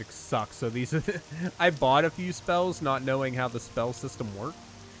 My magic sucks, so these are... I bought a few spells not knowing how the spell system worked.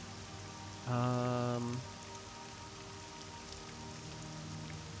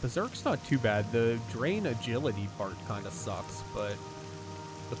 Berserk's not too bad. The drain agility part kind of sucks, but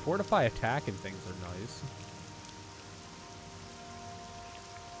the fortify attack and things are nice.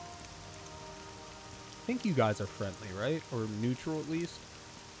 I think you guys are friendly, right? Or neutral at least?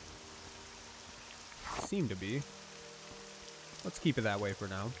 Seem to be. Let's keep it that way for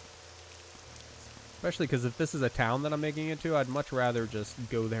now. Especially because if this is a town that I'm making it to, I'd much rather just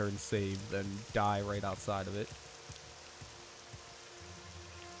go there and save than die right outside of it.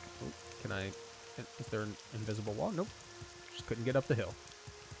 Oh, can I... Is there an invisible wall? Nope. Just couldn't get up the hill.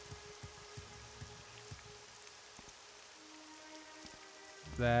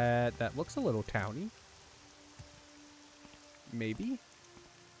 That looks a little towny. Maybe?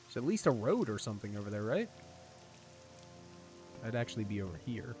 There's at least a road or something over there, right? That'd actually be over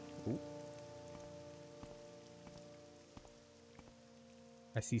here. Ooh.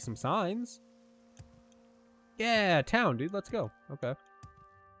 I see some signs. Yeah, town, dude. Let's go. Okay.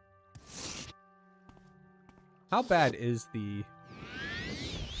 How bad is the...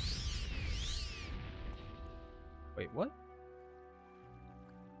 Wait, what?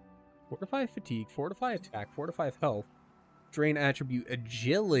 Fortify fatigue, fortify attack, fortify health, drain attribute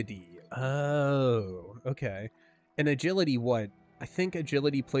agility. Oh, okay. And agility, what? I think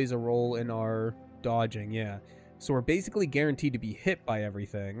agility plays a role in our dodging, yeah. So we're basically guaranteed to be hit by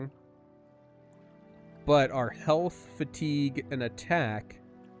everything. But our health, fatigue, and attack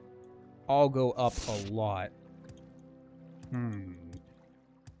all go up a lot.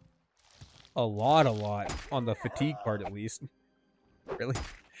 A lot. On the fatigue part, at least. Really?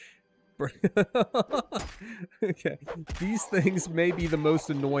 Okay. These things may be the most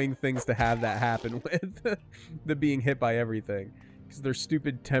annoying things to have that happen with. The being hit by everything. Because their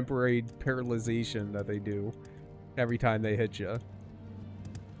stupid temporary paralyzation that they do every time they hit you.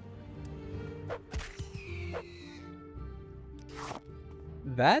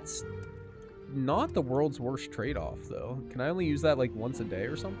 That's not the world's worst trade-off, though. Can I only use that, like, once a day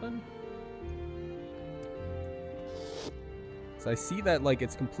or something? So I see that, like,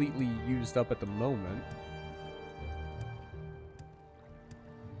 it's completely used up at the moment.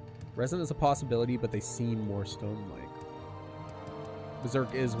 Resin is a possibility, but they seem more stone-like.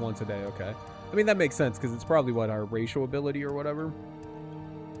 Berserk is once a day, okay. I mean, that makes sense, because it's probably, what, our racial ability or whatever?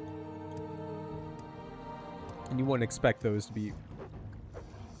 And you wouldn't expect those to be...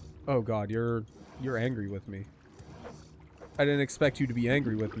 Oh god, you're angry with me. I didn't expect you to be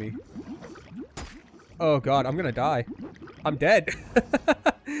angry with me. Oh god, I'm gonna die. I'm dead.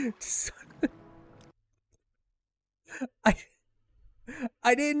 I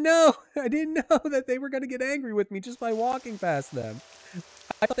didn't know. I didn't know that they were gonna get angry with me just by walking past them.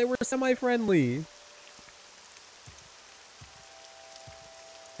 I thought they were semi-friendly.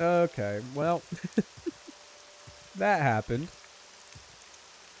 Okay, well, that happened.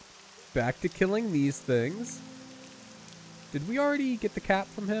 Back to killing these things. Did we already get the cap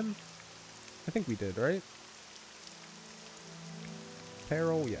from him? I think we did, right?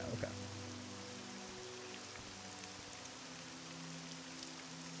 Peril, yeah, okay.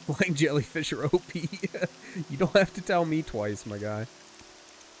 Flying jellyfish are OP. You don't have to tell me twice, my guy.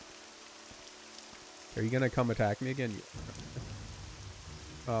 Are you gonna come attack me again?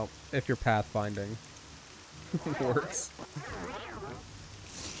 Oh, if your pathfinding works.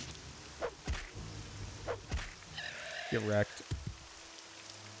 Get wrecked.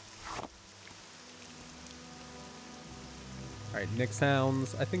 Alright, Nyx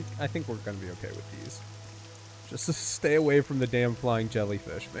hounds. I think we're gonna be okay with these. Just to stay away from the damn flying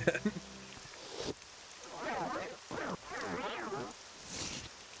jellyfish, man.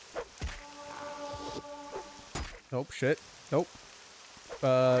 Nope, shit. Nope.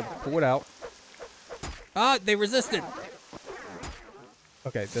 Pull it out. Ah, they resisted!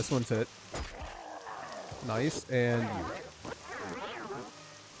 Okay, this one's hit. Nice, and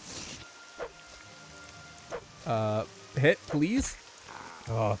you. Hit, please?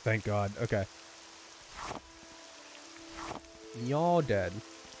 Oh, thank god. Okay. Y'all dead.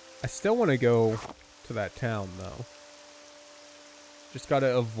 I still want to go to that town, though. Just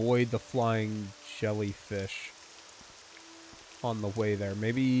gotta avoid the flying jellyfish on the way there.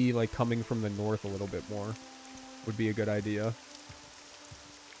 Maybe, like, coming from the north a little bit more would be a good idea.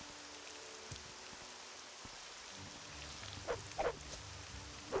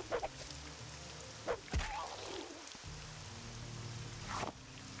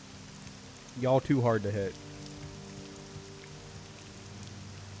 Y'all too hard to hit.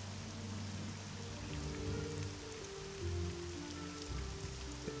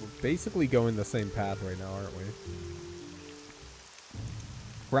 We're basically going the same path right now, aren't we?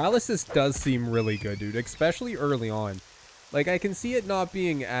 Paralysis does seem really good, dude, especially early on. Like, I can see it not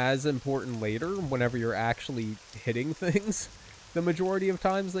being as important later whenever you're actually hitting things the majority of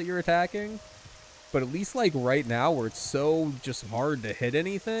times that you're attacking. But at least, like, right now where it's so just hard to hit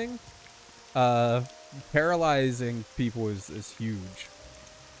anything, paralyzing people is huge.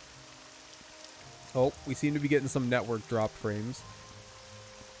 Oh, we seem to be getting some network drop frames.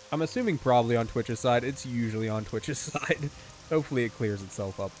 I'm assuming probably on Twitch's side. It's usually on Twitch's side. Hopefully it clears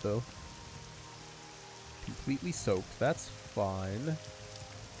itself up, though. Completely soaked. That's fine.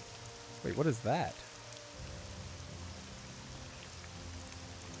 Wait, what is that?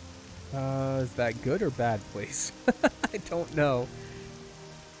 Is that good or bad place? I don't know.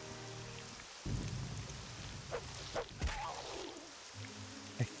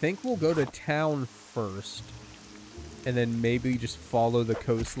 I think we'll go to town first. And then maybe just follow the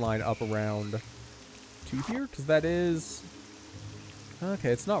coastline up around to here? Because that is...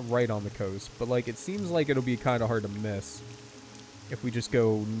 Okay, it's not right on the coast. But, like, it seems like it'll be kind of hard to miss if we just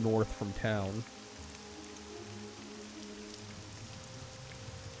go north from town.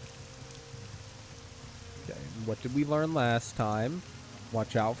 Okay, what did we learn last time?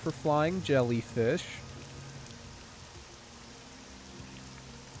 Watch out for flying jellyfish.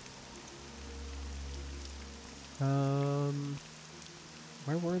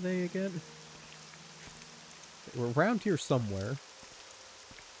 Where were they again? They were around here somewhere.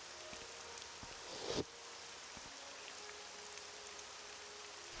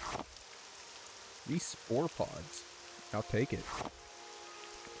 These spore pods. I'll take it.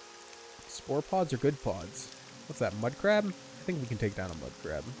 Spore pods or good pods? What's that, mud crab? I think we can take down a mud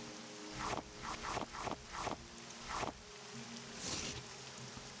crab.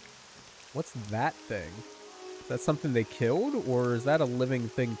 What's that thing? Is that something they killed, or is that a living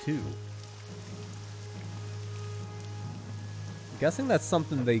thing too? I'm guessing that's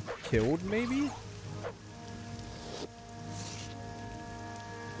something they killed, maybe?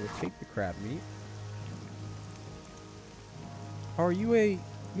 We'll take the crab meat. Are you a...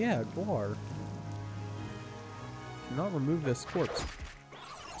 Yeah, Guar. Do not remove this corpse.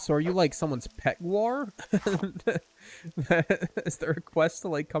 So are you like someone's pet Guar? Is there a quest to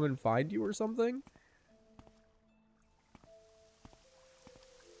like come and find you or something?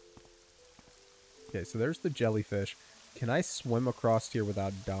 Okay, so there's the jellyfish. Can I swim across here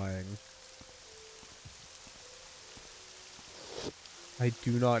without dying? I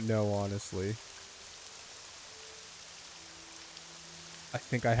do not know, honestly. I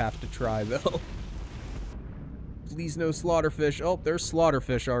think I have to try, though. Please no slaughterfish. Oh, there's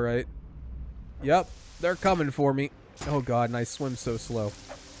slaughterfish, alright. Yep, they're coming for me. Oh god, and I swim so slow.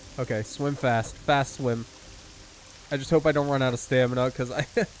 Okay, swim fast. Fast swim. I just hope I don't run out of stamina, because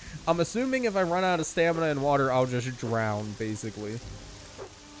I'm assuming if I run out of stamina in water, I'll just drown, basically.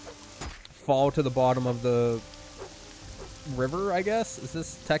 Fall to the bottom of the river, I guess? Is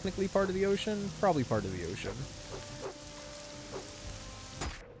this technically part of the ocean? Probably part of the ocean.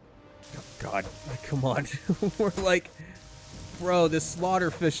 Oh god, come on. We're like... Bro, this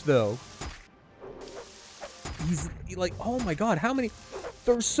slaughterfish, though. He's like, oh my god, how many...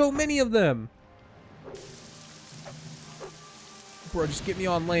 There's so many of them! Bro, just get me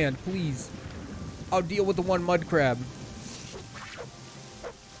on land, please. I'll deal with the one mud crab.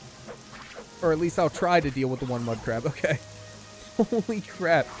 Or at least I'll try to deal with the one mud crab. Okay. Holy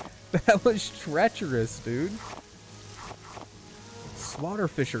crap. That was treacherous, dude.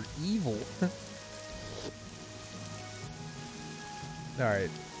 Slaughterfish are evil. Alright.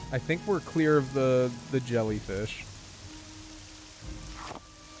 I think we're clear of the jellyfish.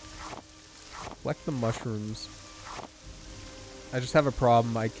 Collect the mushrooms. I just have a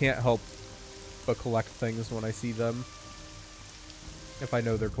problem. I can't help but collect things when I see them. If I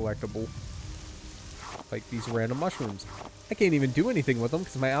know they're collectible. Like these random mushrooms. I can't even do anything with them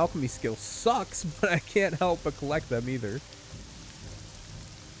because my alchemy skill sucks, but I can't help but collect them either.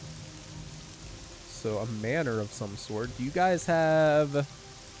 So a manor of some sort. Do you guys have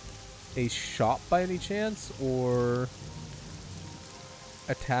a shop by any chance? Or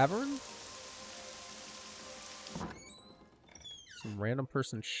a tavern? Some random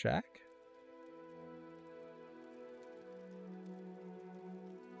person's shack?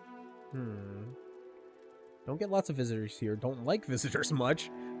 Don't get lots of visitors here. Don't like visitors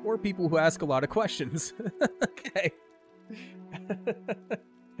much. Or people who ask a lot of questions. Okay.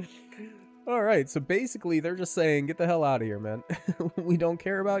 Alright, so basically they're just saying, get the hell out of here, man. We don't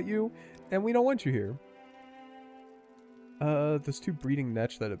care about you, and we don't want you here. There's two breeding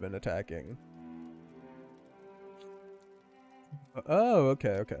netch that have been attacking. Oh,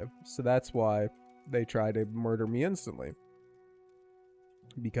 okay, okay. So that's why they try to murder me instantly.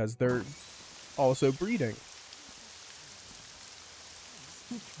 Because they're also breeding.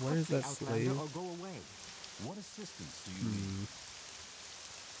 Where is that slave? Or go away. What assistance do you need?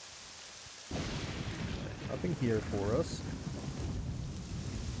 Nothing here for us.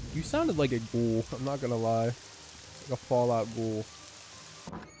 You sounded like a ghoul, I'm not gonna lie. Like a Fallout ghoul.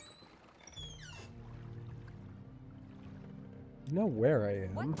 You know where I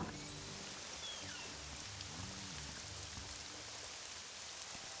am. What?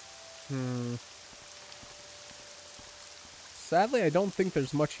 Sadly, I don't think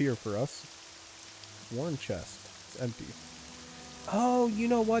there's much here for us. Worn chest. It's empty. Oh, you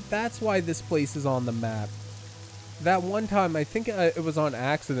know what? That's why this place is on the map. That one time, I think it was on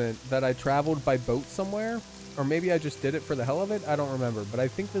accident that I traveled by boat somewhere. Or maybe I just did it for the hell of it. I don't remember. But I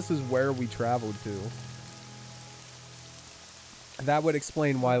think this is where we traveled to. That would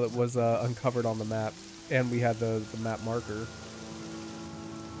explain why it was uncovered on the map. And we had the map marker.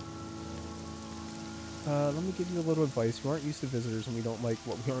 Let me give you a little advice. We aren't used to visitors and we don't like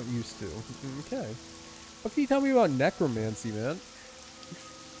what we aren't used to. Okay. What can you tell me about necromancy, man?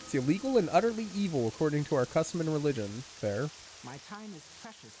 It's illegal and utterly evil according to our custom and religion. Fair. My time is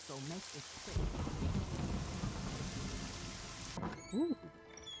precious, so make it quick. Ooh.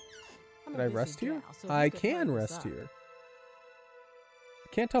 Can I rest here? I can rest here. I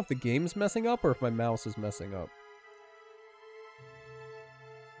can't tell if the game's messing up or if my mouse is messing up.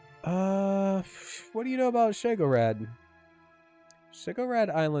 What do you know about Shagorad? Shigarad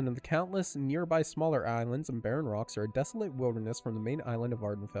Island and the countless nearby smaller islands and barren rocks are a desolate wilderness from the main island of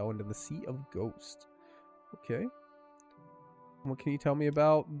Ardenfell into the Sea of Ghosts. Okay. What can you tell me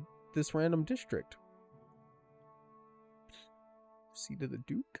about this random district? Seat of the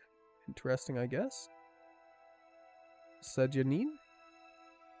Duke? Interesting, I guess. Sejanine?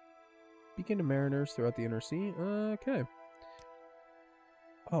 Beacon to mariners throughout the inner sea? Okay.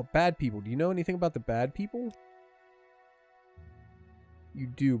 Oh, bad people. Do you know anything about the bad people? You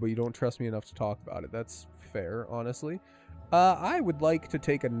do, but you don't trust me enough to talk about it. That's fair, honestly. I would like to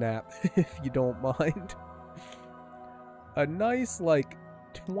take a nap, if you don't mind. A nice, like,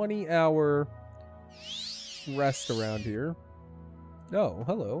 20-hour rest around here. Oh,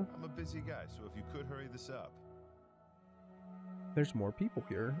 hello. I'm a busy guy, so if you could hurry this up. There's more people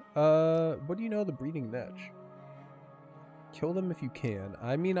here. What do you know of the breeding netch? Kill them if you can.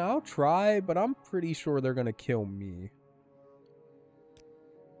 I mean, I'll try, but I'm pretty sure they're gonna kill me.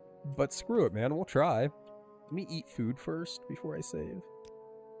 But screw it, man. We'll try. Let me eat food first before I save.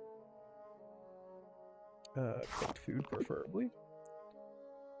 Cooked food, preferably.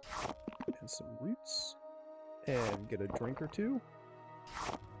 And some roots. And get a drink or two.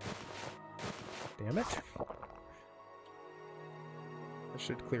 Damn it. I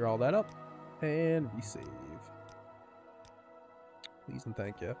should clear all that up. And resave. Please and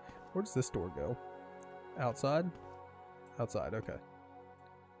thank you. Where does this door go? Outside? Outside, okay.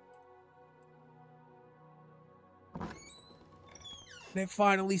 And it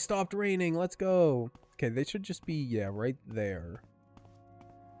finally stopped raining. Let's go. Okay, they should just be, yeah, right there.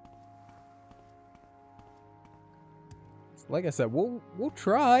 Like I said, we'll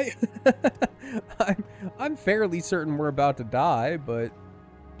try. I'm fairly certain we're about to die, but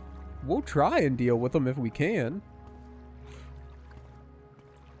we'll try and deal with them if we can.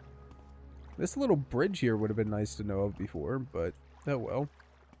 This little bridge here would have been nice to know of before, but oh well.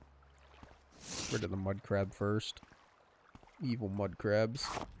 Rid of the mud crab first. Evil mud crabs.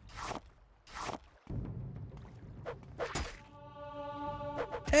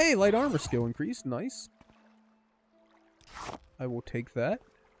 Hey, light armor skill increased. Nice. I will take that.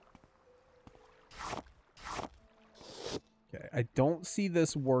 Okay, I don't see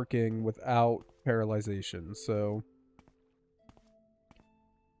this working without paralyzation, so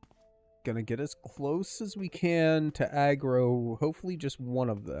gonna get as close as we can to aggro, hopefully just one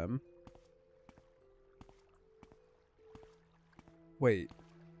of them. Wait.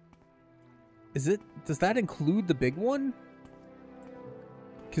 Does that include the big one?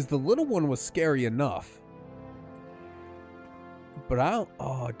 Because the little one was scary enough. But I don't...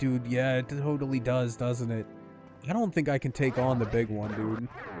 Oh, dude, yeah, it totally does, doesn't it? I don't think I can take on the big one, dude.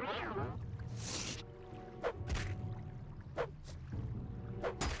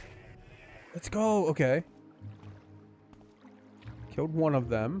 Let's go. Okay. Killed one of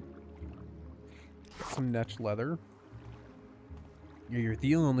them. Got some netch leather. Yeah, you're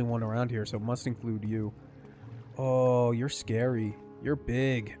the only one around here, so it must include you. Oh, you're scary. You're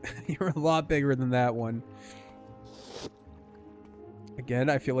big. You're a lot bigger than that one. Again,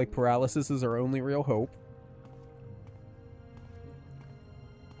 I feel like paralysis is our only real hope.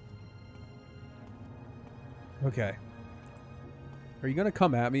 Okay. Are you gonna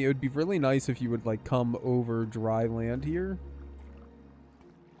come at me? It would be really nice if you would, like, come over dry land here.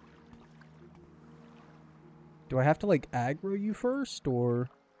 Do I have to, like, aggro you first, or...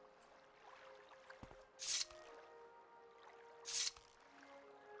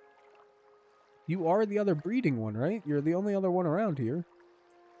 You are the other breeding one, right? You're the only other one around here.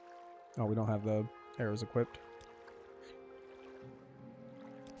 Oh, we don't have the arrows equipped.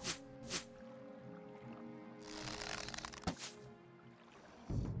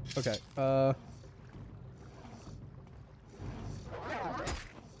 Okay,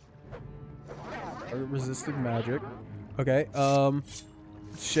 resisted magic. Okay,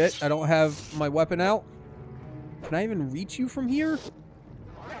 shit, I don't have my weapon out. Can I even reach you from here?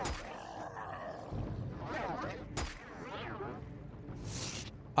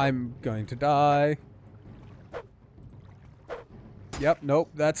 I'm going to die. Yep, nope,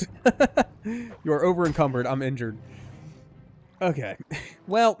 that's... You're over encumbered. I'm injured. Okay.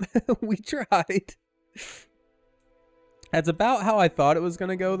 Well, we tried. That's about how I thought it was going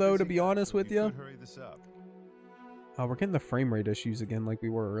to go, though, to be honest with you. Oh, we're getting the frame rate issues again like we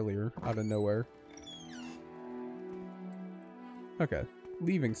were earlier, out of nowhere. Okay.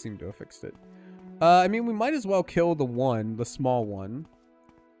 Leaving seemed to have fixed it. I mean, we might as well kill the small one.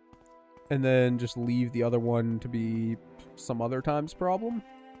 And then just leave the other one to be some other time's problem.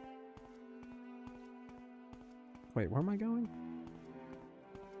 Wait, where am I going?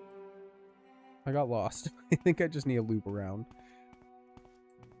 I got lost. I think I just need to loop around.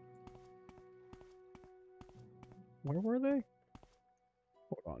 Where were they?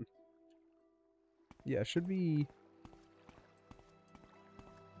 Hold on. Yeah, should be...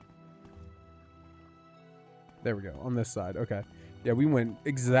 There we go, on this side. Okay. Yeah, we went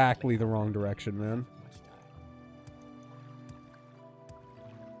exactly the wrong direction, man.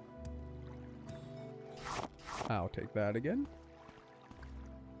 I'll take that again.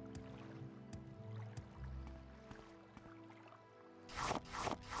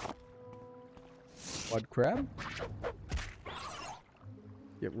 Mud crab.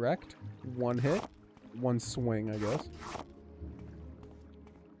 Get wrecked. One hit. One swing, I guess.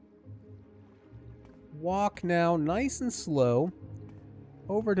 Walk now, nice and slow,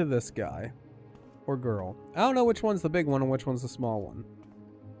 over to this guy. Or girl. I don't know which one's the big one and which one's the small one.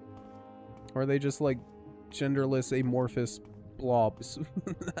 Or are they just like genderless, amorphous blobs?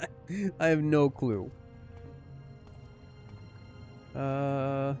 I have no clue.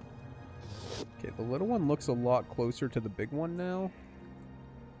 Okay, the little one looks a lot closer to the big one now.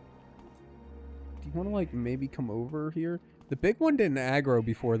 Do you want to like maybe come over here? The big one didn't aggro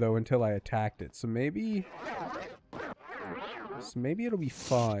before though until I attacked it, so maybe it'll be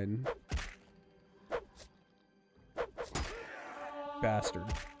fine. Bastard.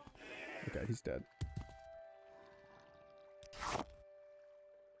 Okay, he's dead. I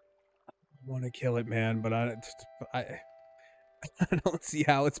want to kill it, man, but I don't see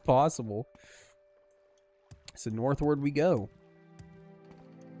how it's possible. So northward we go.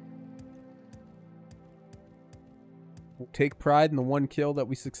 We'll take pride in the one kill that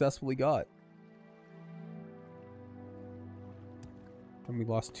we successfully got. And we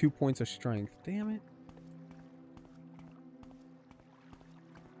lost 2 points of strength. Damn it.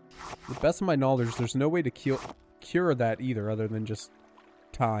 To the best of my knowledge, there's no way to cure that either other than just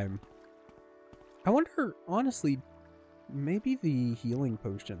time. I wonder, honestly, maybe the healing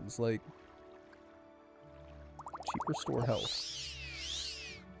potions, like, cheap restore health.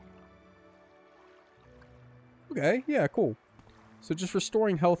 Okay, yeah, cool. So just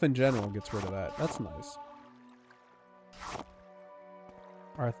restoring health in general gets rid of that. That's nice.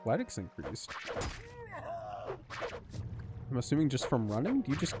 Our athletics increased. I'm assuming just from running?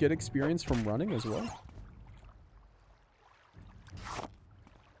 Do you just get experience from running as well?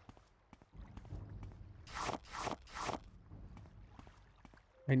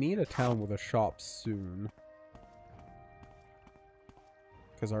 I need a town with a shop soon.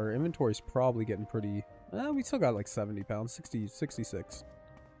 Because our inventory's probably getting pretty... we still got like 70 pounds. 66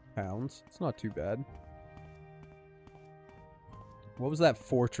 pounds. It's not too bad. What was that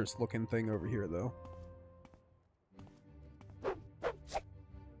fortress looking thing over here though?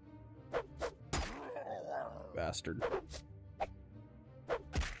 Bastard.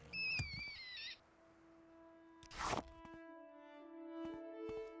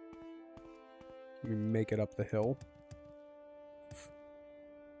 Can we make it up the hill?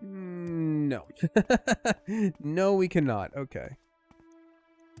 No. No, we cannot. Okay.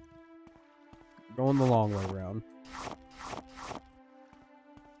 Going the long way around.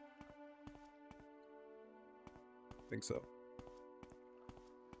 Think so.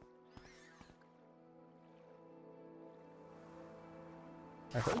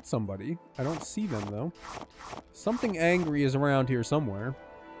 I heard somebody. I don't see them, though. Something angry is around here somewhere.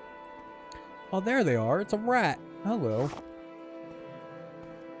 Oh, there they are. It's a rat. Hello.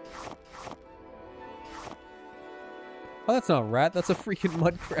 Oh, that's not a rat. That's a freaking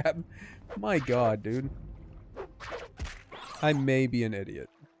mud crab. My god, dude. I may be an idiot.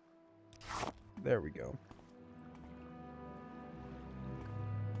 There we go.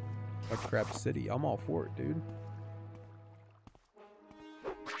 Mud crab city. I'm all for it, dude.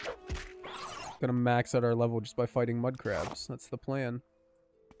 Gonna max out our level just by fighting mud crabs. That's the plan.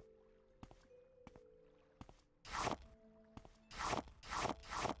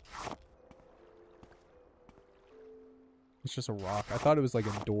 It's just a rock. I thought it was like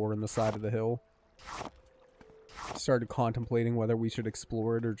a door in the side of the hill. Started contemplating whether we should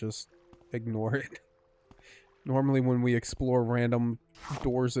explore it or just ignore it. Normally when we explore random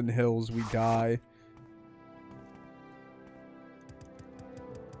doors and hills, we die.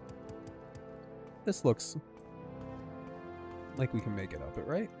 This looks like we can make it up it,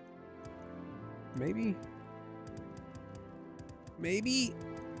 right? Maybe? Maybe?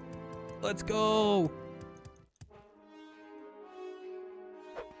 Let's go!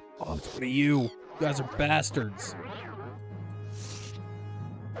 Oh, it's one of you. You guys are bastards.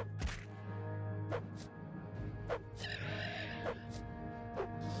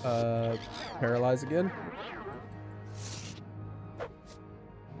 Paralyze again?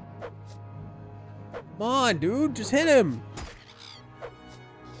 Come on, dude. Just hit him.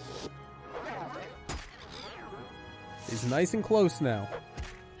 He's nice and close now.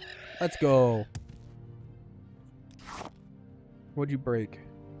 Let's go. What'd you break?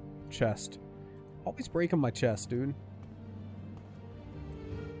 Chest. Always breaking my chest, dude.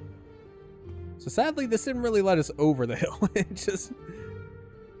 So sadly, this didn't really let us over the hill. It just...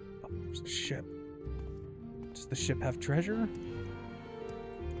 Oh, there's a ship. Does the ship have treasure?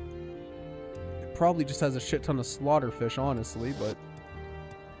 It probably just has a shit ton of slaughterfish, honestly, but...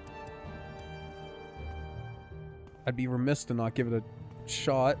 I'd be remiss to not give it a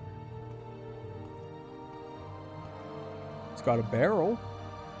shot. It's got a barrel.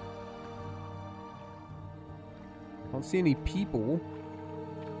 I don't see any people.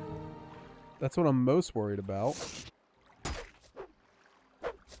 That's what I'm most worried about.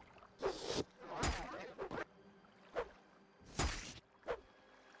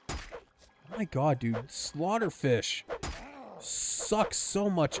 Oh my god, dude. Slaughterfish sucks so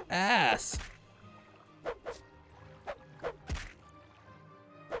much ass.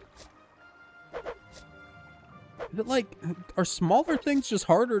 Is it like, are smaller things just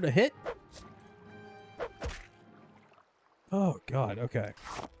harder to hit? Oh god, okay.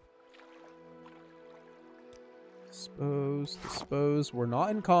 Dispose. We're not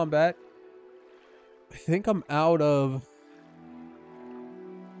in combat. I think I'm out of...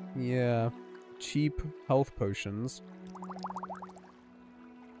 Yeah. Cheap health potions.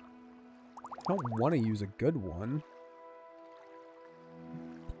 I don't want to use a good one.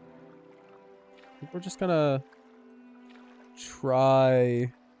 I think we're just gonna...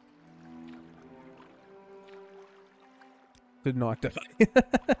 try... Did not die.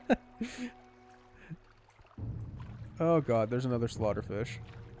 Oh god, there's another slaughterfish.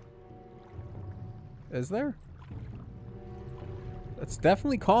 Is there? That's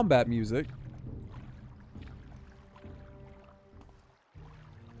definitely combat music.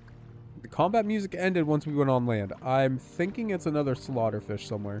 The combat music ended once we went on land. I'm thinking it's another slaughterfish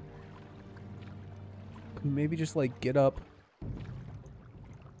somewhere. Can we maybe just like get up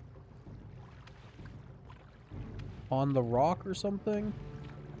on the rock or something?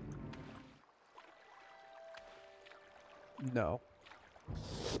 No.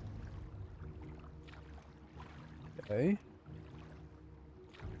 Okay.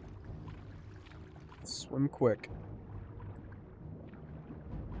 Swim quick.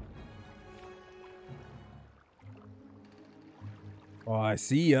 Oh, I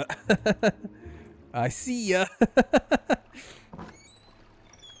see ya. I see ya.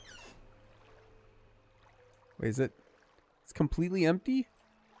 Wait, is it? It's completely empty?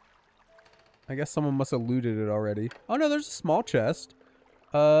 I guess someone must have looted it already. Oh no, there's a small chest.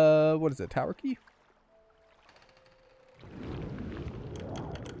 What is it? Tower key?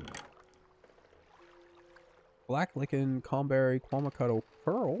 Black lichen, comberry, quamacuddle,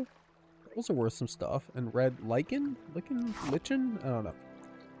 pearl. Pearls are worth some stuff. And red lichen? Lichen? I don't know.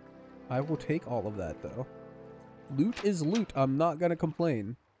 I will take all of that though. Loot is loot. I'm not gonna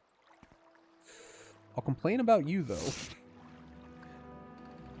complain. I'll complain about you though.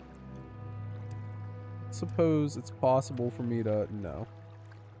 Suppose it's possible for me to... No.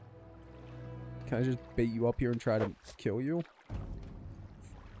 Can I just bait you up here and try to kill you?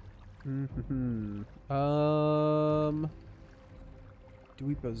 Do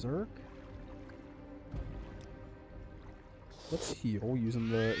we berserk? Let's heal using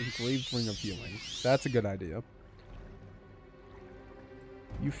the engraved ring of healing. That's a good idea.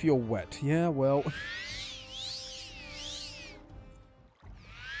 You feel wet. Yeah, well...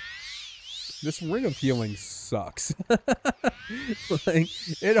 This ring of healing sucks. Like,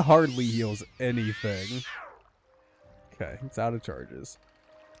 it hardly heals anything. Okay, it's out of charges.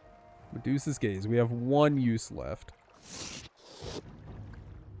 Medusa's Gaze. We have one use left.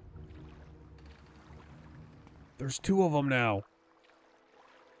 There's two of them now.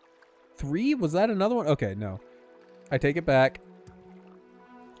 Three? Was that another one? Okay, no. I take it back.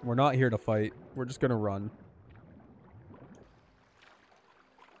 We're not here to fight. We're just gonna run.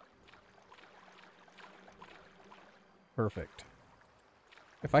 Perfect.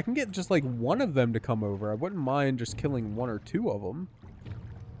 If I can get just like one of them to come over, I wouldn't mind just killing one or two of them.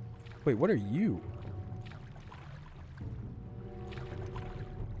 Wait, what are you?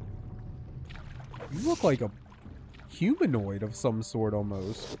 You look like a humanoid of some sort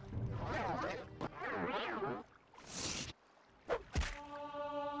almost.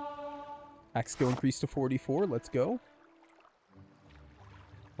 Axe skill increased to 44. Let's go.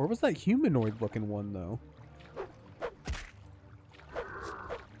 Where was that humanoid looking one though?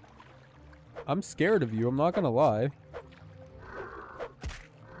 I'm scared of you, I'm not gonna lie.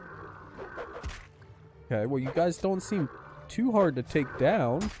 Okay, well you guys don't seem too hard to take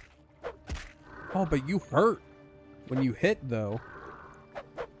down. Oh, but you hurt. When you hit, though...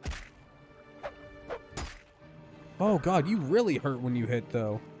 Oh, God, you really hurt when you hit,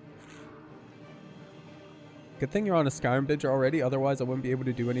 though. Good thing you're on a Skyrim binge already, otherwise I wouldn't be able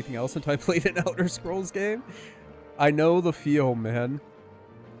to do anything else until I played an Elder Scrolls game. I know the feel, man.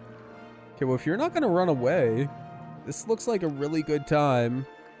 Okay, well, if you're not going to run away, this looks like a really good time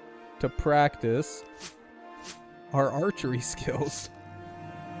to practice our archery skills.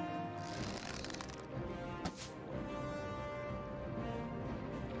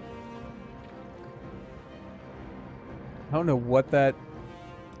 I don't know what that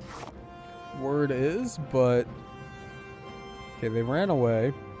word is, but... Okay, they ran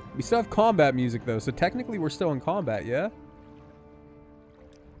away. We still have combat music, though, so technically we're still in combat, yeah?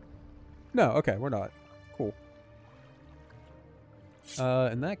 No, okay, we're not. Cool.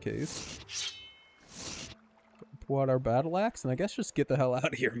 In that case... Pull out our battle axe, and I guess just get the hell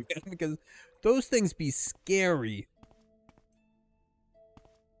out of here, man, because those things be scary.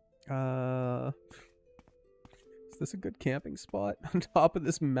 Is this a good camping spot on top of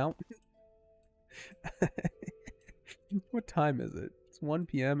this mountain? What time is it? It's 1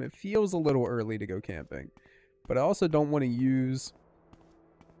 p.m. It feels a little early to go camping, but I also don't want to use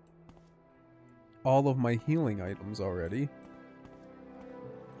all of my healing items already.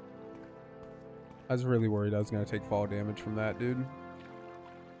 I was really worried I was going to take fall damage from that, dude.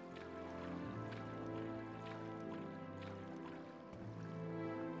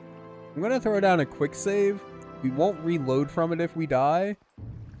 I'm going to throw down a quick save. We won't reload from it if we die,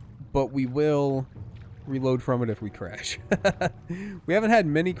 but we will reload from it if we crash. We haven't had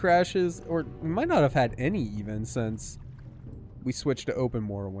many crashes, or we might not have had any even since we switched to open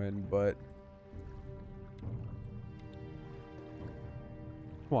Morrowind, but...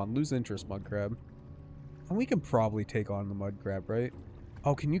 Come on, lose interest, mud crab. And we can probably take on the mud crab, right?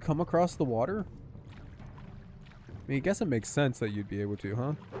 Oh, can you come across the water? I mean, I guess it makes sense that you'd be able to,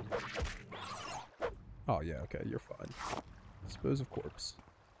 huh? Oh, yeah, okay, you're fine. Dispose of corpse.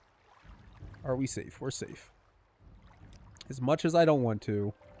 Are we safe? We're safe. As much as I don't want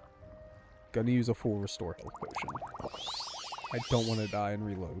to, gonna use a full restore health potion. I don't want to die and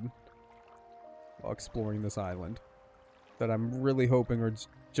reload while exploring this island that I'm really hoping are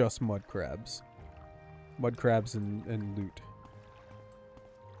just mud crabs. Mud crabs and loot.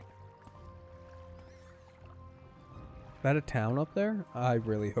 Is that a town up there? I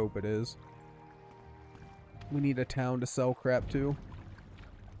really hope it is. We need a town to sell crap to.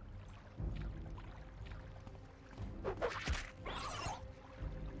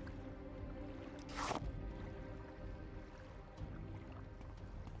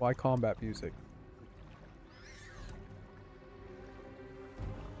 Why combat music?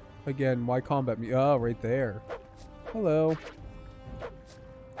 Again, why combat music? Oh, right there. Hello.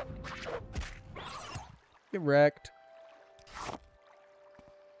 Get wrecked.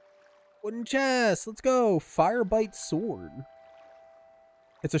 Wooden chest. Let's go. Firebite sword.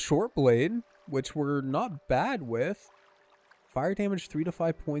 It's a short blade, which we're not bad with. Fire damage 3 to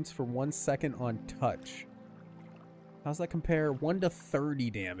 5 points for 1 second on touch. How's that compare? 1 to 30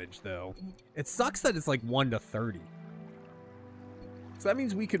 damage, though. It sucks that it's like 1 to 30. So that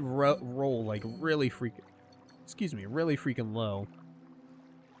means we could roll like really freaking... Excuse me, really freaking low.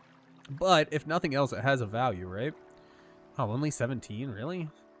 But if nothing else, it has a value, right? Oh, only 17? Really?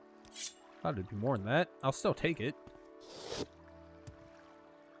 Thought it'd be more than that. I'll still take it.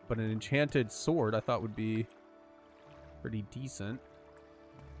 But an enchanted sword I thought would be pretty decent.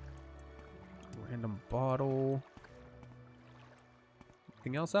 Random bottle.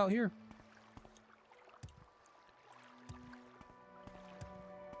 Anything else out here?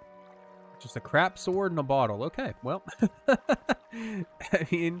 Just a crap sword and a bottle. Okay, well. I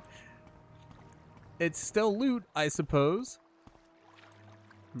mean, it's still loot, I suppose.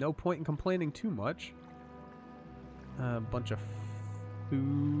 No point in complaining too much. A bunch of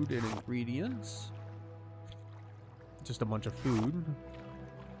food and ingredients. Just a bunch of food.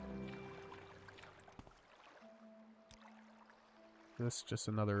 This just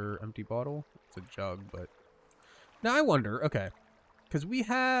another empty bottle. It's a jug, but... Now I wonder, okay. Because we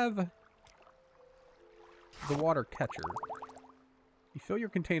have the water catcher. You fill your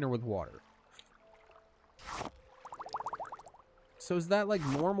container with water. So is that like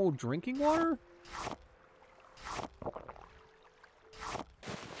normal drinking water?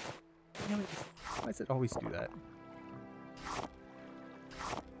 Damn it. Why does it always do that?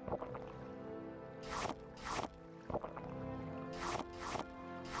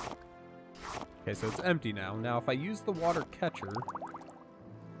 Okay, so it's empty now. Now if I use the water catcher...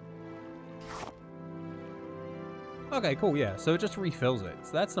 Okay, cool, yeah. So it just refills it.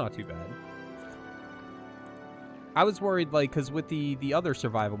 So that's not too bad. I was worried, like, because with the other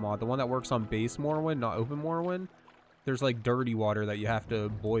survival mod, the one that works on base Morrowind, not open Morrowind, there's, like, dirty water that you have to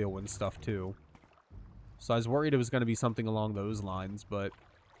boil and stuff, too. So I was worried it was going to be something along those lines, but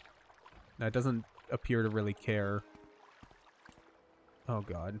that doesn't appear to really care. Oh,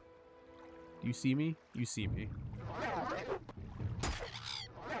 God. Do you see me? You see me.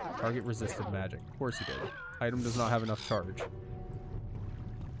 Target resisted magic. Of course he did. Item does not have enough charge.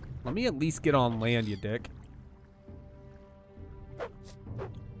 Let me at least get on land, you dick.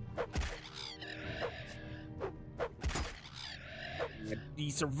 He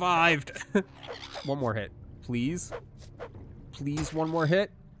survived. One more hit. Please. Please, one more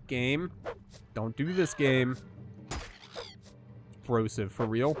hit. Game. Don't do this, game. Corrosive, for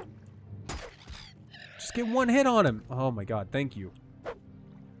real. Just get one hit on him. Oh my god, thank you.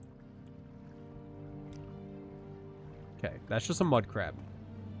 Okay, that's just a mud crab.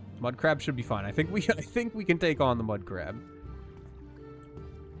 Mud crab should be fine. I think we can take on the mud crab.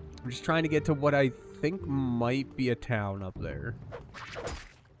 I'm just trying to get to what I think might be a town up there.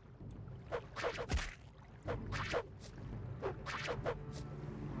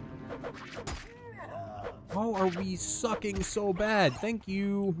 How are we sucking so bad? Thank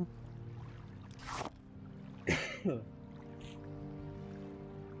you.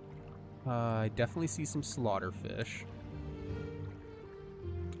 I definitely see some slaughterfish.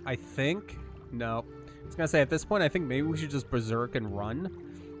 I think... No. I was gonna say, at this point, I think maybe we should just berserk and run.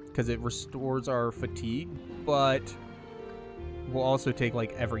 Because it restores our fatigue. But we'll also take,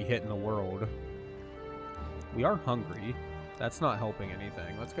 like, every hit in the world. We are hungry. That's not helping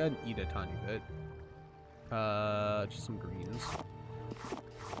anything. Let's go ahead and eat a tiny bit. Just some greens.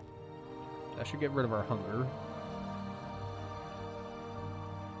 That should get rid of our hunger.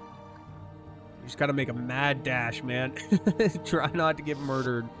 You just gotta make a mad dash, man. Try not to get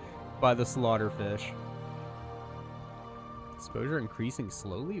murdered by the slaughterfish. Exposure increasing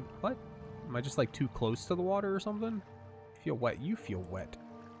slowly? What? Am I just like too close to the water or something? Feel wet. You feel wet.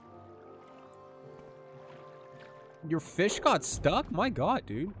 Your fish got stuck? My god,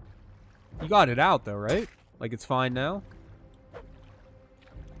 dude. You got it out though, right? Like it's fine now?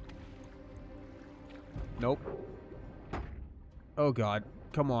 Nope. Oh god.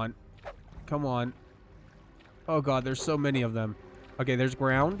 Come on. Come on. Oh god, there's so many of them. Okay, there's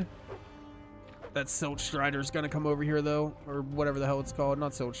ground. That Silt Strider's gonna come over here though. Or whatever the hell it's called.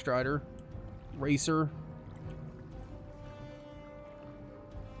 Not Silt Strider. Racer.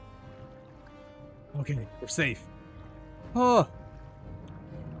 Okay, we're safe. Oh!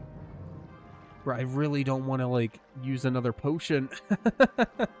 Bro, I really don't want to, like, use another potion.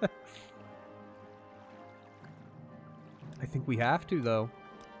 I think we have to, though.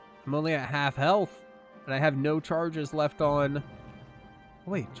 I'm only at half health, and I have no charges left on...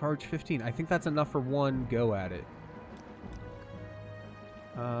 Oh, wait, charge 15. I think that's enough for one go at it.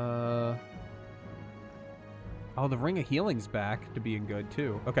 Oh, the Ring of Healing's back to being good,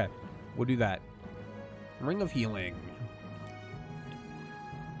 too. Okay, we'll do that. Ring of Healing.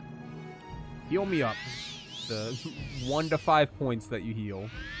 Heal me up. The 1 to 5 points that you heal.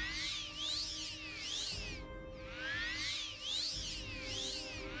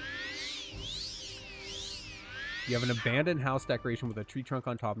 You have an abandoned house decoration with a tree trunk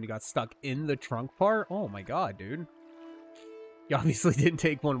on top and you got stuck in the trunk part? Oh my god, dude. You obviously didn't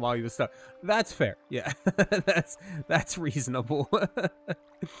take one while you was stuck. That's fair. Yeah. that's reasonable.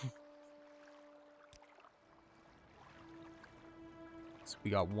 So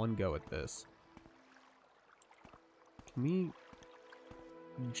we got one go at this. Can we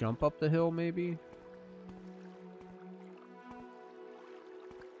jump up the hill, maybe?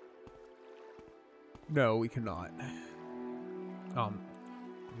 No, we cannot.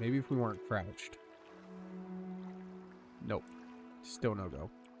 Maybe if we weren't crouched. Nope. Still no go.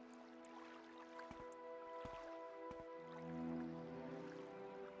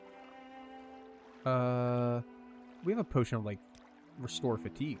 We have a potion of, like, restore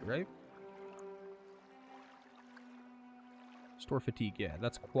fatigue, right? Restore fatigue, yeah,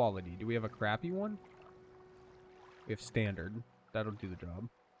 that's quality. Do we have a crappy one? We have standard. That'll do the job.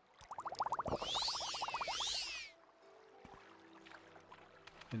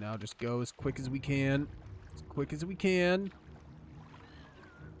 And now just go as quick as we can. As quick as we can.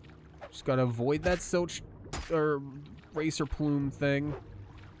 Just gotta avoid that silch or racer plume thing.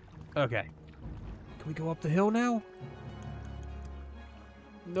 Okay. Can we go up the hill now?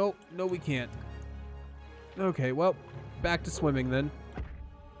 Nope. No, we can't. Okay, well, back to swimming then.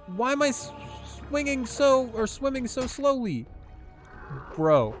 Why am I swimming so slowly?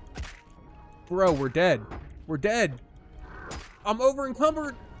 Bro. Bro, we're dead. We're dead. I'm over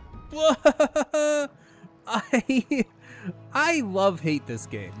encumbered. I love hate this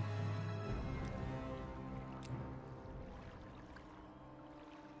game.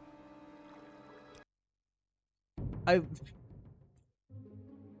 I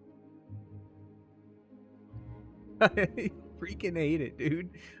freaking hate it, dude.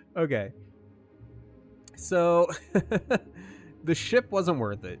 Okay. So, the ship wasn't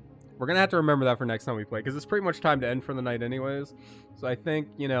worth it. We're going to have to remember that for next time we play, because it's pretty much time to end for the night anyways. So I think,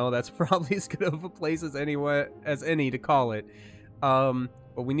 you know, that's probably as good of a place as any to call it. But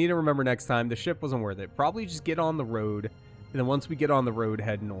we need to remember next time, the ship wasn't worth it. Probably just get on the road, and then once we get on the road,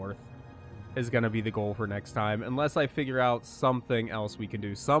 head north is going to be the goal for next time. Unless I figure out something else we can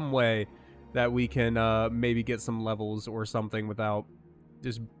do. Some way that we can maybe get some levels or something without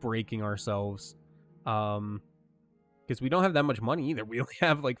just breaking ourselves. Because we don't have that much money either. We only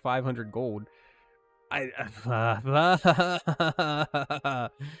have like 500 gold.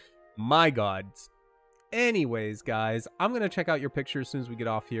 My God. Anyways, guys, I'm going to check out your picture as soon as we get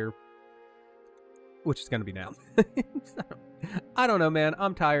off here. Which is going to be now. I don't know, man.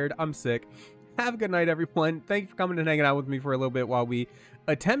 I'm tired. I'm sick. Have a good night, everyone. Thank you for coming and hanging out with me for a little bit while we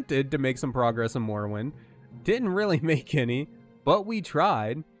attempted to make some progress in Morrowind. Didn't really make any, but we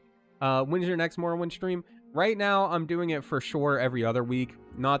tried. When's your next Morrowind stream? Right now, I'm doing it for sure every other week.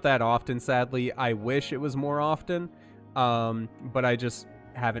 Not that often, sadly. I wish it was more often, but I just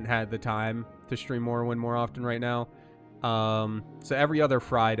haven't had the time to stream Morrowind more often right now. So every other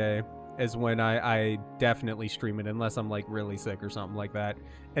Friday is when I definitely stream it, unless I'm like really sick or something like that.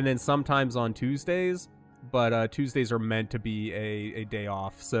 And then sometimes on Tuesdays, but Tuesdays are meant to be a day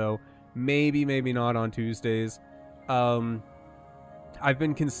off, so maybe not on Tuesdays. I've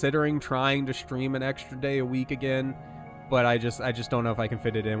been considering trying to stream an extra day a week again, but I just don't know if I can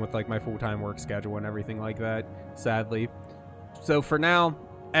fit it in with like my full-time work schedule and everything like that, sadly. So for now,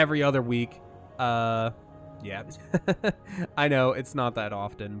 every other week. Yeah. I know it's not that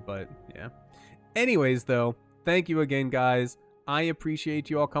often, but yeah. Anyways, though, thank you again, guys. I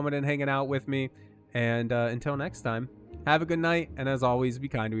appreciate you all coming and hanging out with me. And until next time, have a good night. And as always, be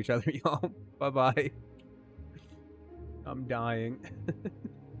kind to each other, y'all. Bye-bye. I'm dying.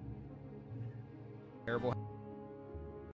 Terrible.